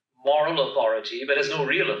kind of moral authority, but has no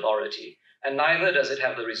real authority. And neither does it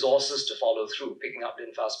have the resources to follow through, picking up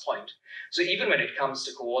Linfa's point. So even when it comes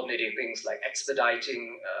to coordinating things like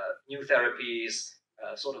expediting new therapies,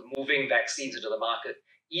 sort of moving vaccines into the market,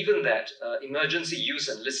 even that emergency use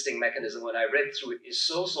and listing mechanism, when I read through it, is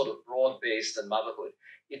so sort of broad-based and motherhood.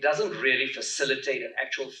 It doesn't really facilitate an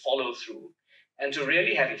actual follow-through. And to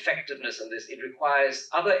really have effectiveness in this, it requires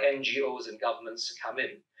other NGOs and governments to come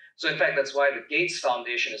in. So in fact, that's why the Gates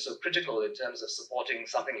Foundation is so critical in terms of supporting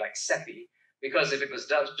something like CEPI, because if it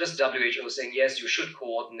was just WHO saying, yes, you should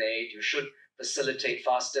coordinate, you should facilitate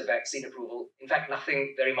faster vaccine approval, in fact,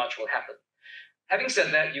 nothing very much will happen. Having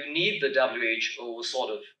said that, you need the WHO sort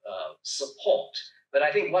of support. But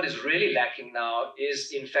I think what is really lacking now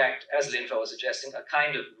is, in fact, as Linfa was suggesting, a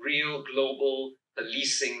kind of real global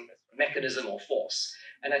policing mechanism or force.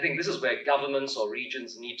 And I think this is where governments or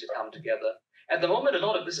regions need to come together. At the moment, a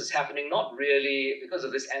lot of this is happening not really because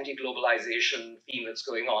of this anti-globalization theme that's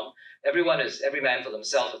going on. Everyone is every man for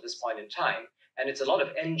themselves at this point in time. And it's a lot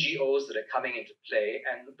of NGOs that are coming into play.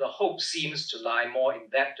 And the hope seems to lie more in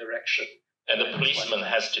that direction. And the policeman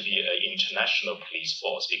has to be an international police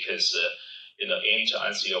force because, and to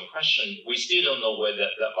answer your question, we still don't know whether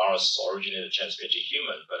the virus originated and transmitted to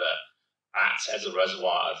human, but acts as a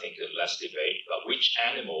reservoir, I think less debate. But which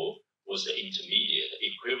animal was the intermediate,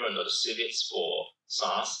 equivalent of the civets for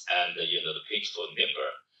SARS and the pigs for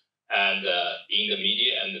Nipah? And in the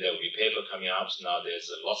media, and there will be paper coming out now, there's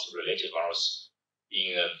lots of related virus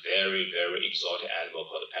in a very, very exotic animal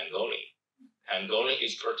called the pangolin. Pangolin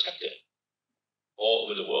is protected all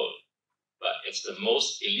over the world, but it's the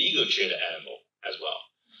most illegal traded animal as well.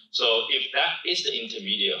 So if that is the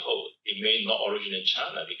intermediate hold, it may not originate in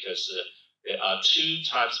China because there are two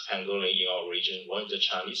types of pangolin in our region. One is the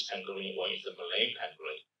Chinese pangolin, one is the Malayan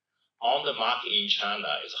pangolin. On the market in China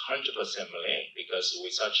is 100% Malayan because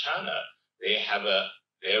without China, they have a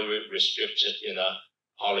very restricted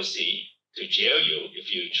policy to jail you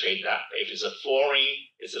if you trade that. If it's a foreign,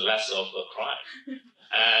 it's less of a crime.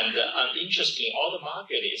 And interestingly, all the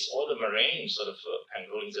market is all the marine sort of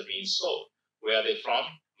pangolins are being sold. Where are they from?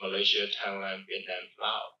 Malaysia, Thailand, Vietnam,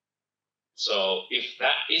 Laos. So if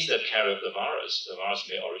that is the carrier of the virus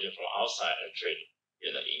may originate from outside and trade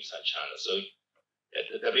inside China. So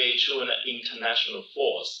the WHO and the international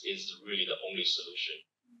force is really the only solution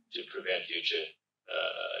to prevent future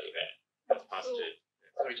events.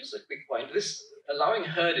 Sorry, just a quick point. This allowing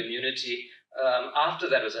herd immunity, after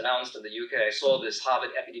that was announced in the UK, I saw this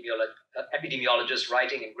Harvard epidemiologist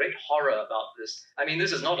writing in great horror about this. I mean,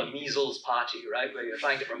 this is not a measles party, right, where you're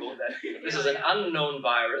trying to promote that. This is an unknown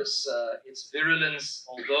virus. Its virulence,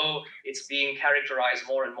 although it's being characterized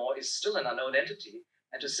more and more, is still an unknown entity.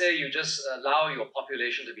 And to say you just allow your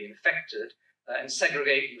population to be infected and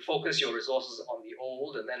segregate, you focus your resources on the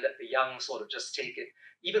old and then let the young sort of just take it,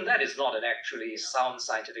 even that is not an actually sound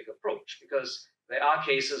scientific approach, because there are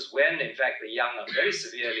cases when, in fact, the young are very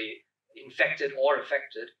severely infected or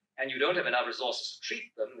affected, and you don't have enough resources to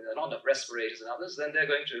treat them, there are not enough respirators and others, then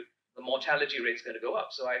the mortality rate is going to go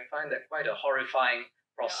up. So I find that quite a horrifying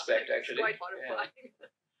prospect, actually. Quite horrifying. Yeah.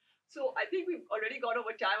 So I think we've already gone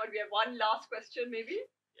over time, but we have one last question, maybe.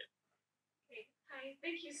 Okay. Hi,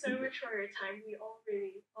 thank you so much for your time. All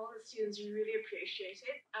the students, we really appreciate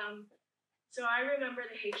it. So I remember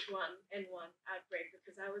the H1N1 outbreak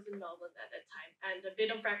because I was in Melbourne at that time. And a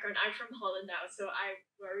bit of background, I'm from Holland now, so I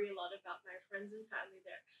worry a lot about my friends and family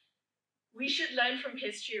there. We should learn from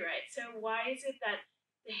history, right? So why is it that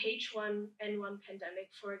the H1N1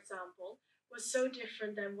 pandemic, for example, was so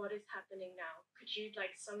different than what is happening now? Could you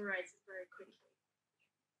summarize it very quickly?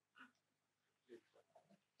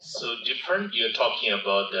 So different, you're talking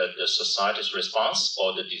about the society's response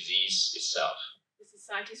or the disease itself?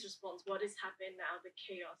 Society's response, what is happening now, the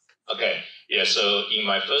chaos. Okay, yeah, so in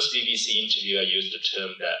my first BBC interview, I used the term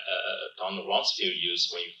that Donald Rumsfeld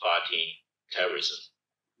used when fighting terrorism.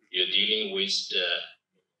 you're dealing with the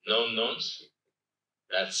known knowns.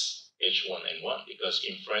 That's H1N1, because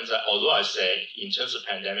influenza, although I say in terms of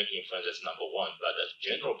pandemic, influenza is number one, but the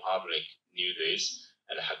general public knew this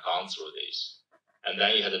and had gone through this. And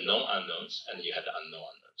then you had the known unknowns, and you had the unknown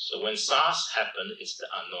unknowns. So when SARS happened, it's the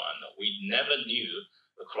unknown unknown. We never knew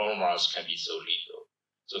the coronavirus can be so lethal.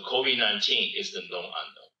 So COVID-19 is the known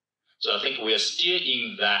unknown. So I think we are still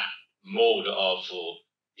in that mode of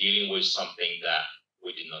dealing with something that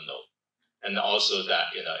we did not know. And also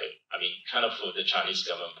that, kind of the Chinese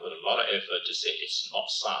government put a lot of effort to say it's not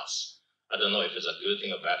SARS. I don't know if it's a good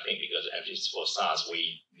thing or bad thing, because at least for SARS,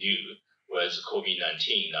 we knew, whereas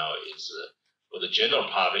COVID-19 now is, for the general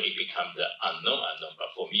public, it becomes the unknown unknown.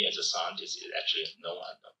 But for me as a scientist, it's actually a known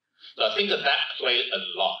unknown. So I think that played a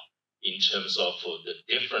lot in terms of the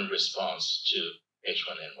different response to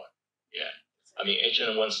H1N1. Yeah. I mean,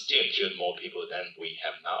 H1N1 still killed more people than we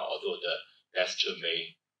have now, although the death toll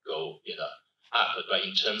may go up. But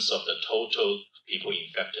in terms of the total people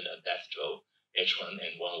infected and death toll,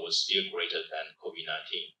 H1N1 was still greater than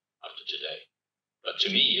COVID-19 up to today. But to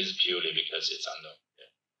me, it's purely because it's unknown.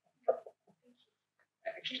 Yeah.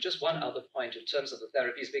 Actually, just one other point in terms of the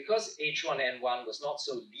therapies, because H1N1 was not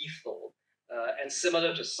so lethal and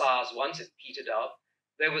similar to SARS once it petered out,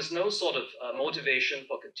 there was no sort of motivation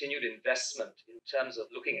for continued investment in terms of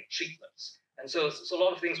looking at treatments. And so a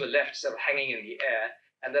lot of things were left sort of hanging in the air,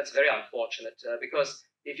 and that's very unfortunate because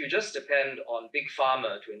if you just depend on big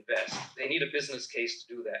pharma to invest, they need a business case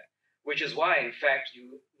to do that, which is why, in fact,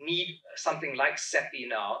 you need something like CEPI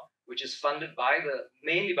now, which is funded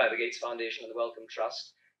mainly by the Gates Foundation and the Wellcome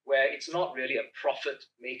Trust, where it's not really a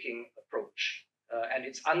profit-making approach. And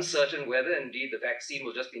it's uncertain whether, indeed, the vaccine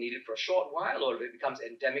will just be needed for a short while, or if it becomes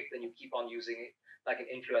endemic, then you keep on using it like an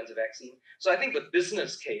influenza vaccine. So I think the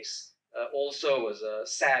business case also was a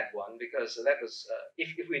sad one, because that was,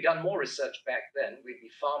 if we'd done more research back then, we'd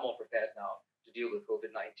be far more prepared now to deal with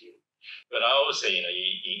COVID-19. But I always say, in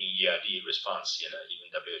ERD response,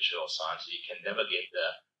 even WHO or science, you can never get the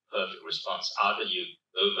perfect response. Either you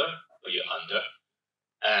over or you're under.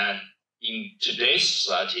 And in today's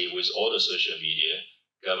society, with all the social media,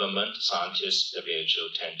 government, scientists, WHO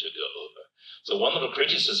tend to go over. So one of the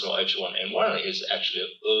criticisms of H1N1 is actually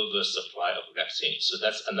oversupply of vaccines. So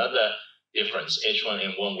that's another difference.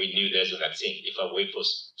 H1N1, we knew there's a vaccine. If I wait for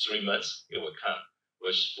 3 months, it will come.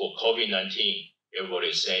 Whereas for COVID-19, everybody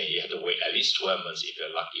is saying you have to wait at least 12 months. If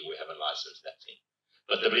you're lucky, we have a licensed vaccine.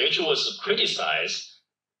 But WHO was criticized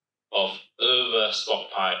of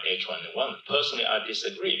over-stockpile H1N1. Personally, I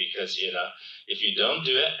disagree, because, if you don't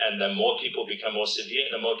do it and then more people become more severe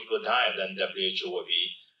and more people die, then WHO will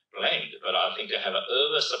be blamed. But I think they have an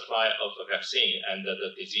oversupply of a vaccine and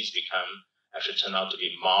the disease actually turn out to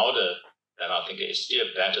be milder, then I think it's still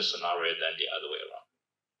a better scenario than the other way around.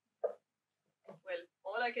 Well,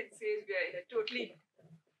 all I can say is we are in a totally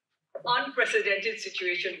unprecedented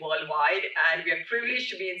situation worldwide, and we are privileged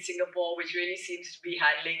to be in Singapore, which really seems to be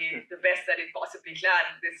handling it the best that it possibly can.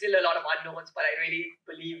 There's still a lot of unknowns, but I really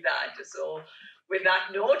believe that. So with that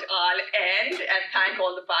note, I'll end and thank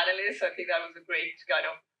all the panelists. I think that was a great kind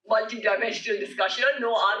of multi-dimensional discussion.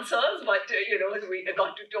 No answers, but we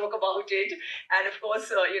got to talk about it. And of course,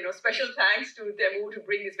 special thanks to Temu to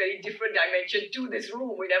bring this very different dimension to this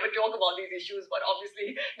room. We never talk about these issues, but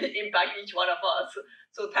obviously they impact each one of us.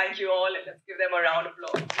 So thank you all, and let's give them a round of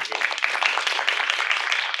applause.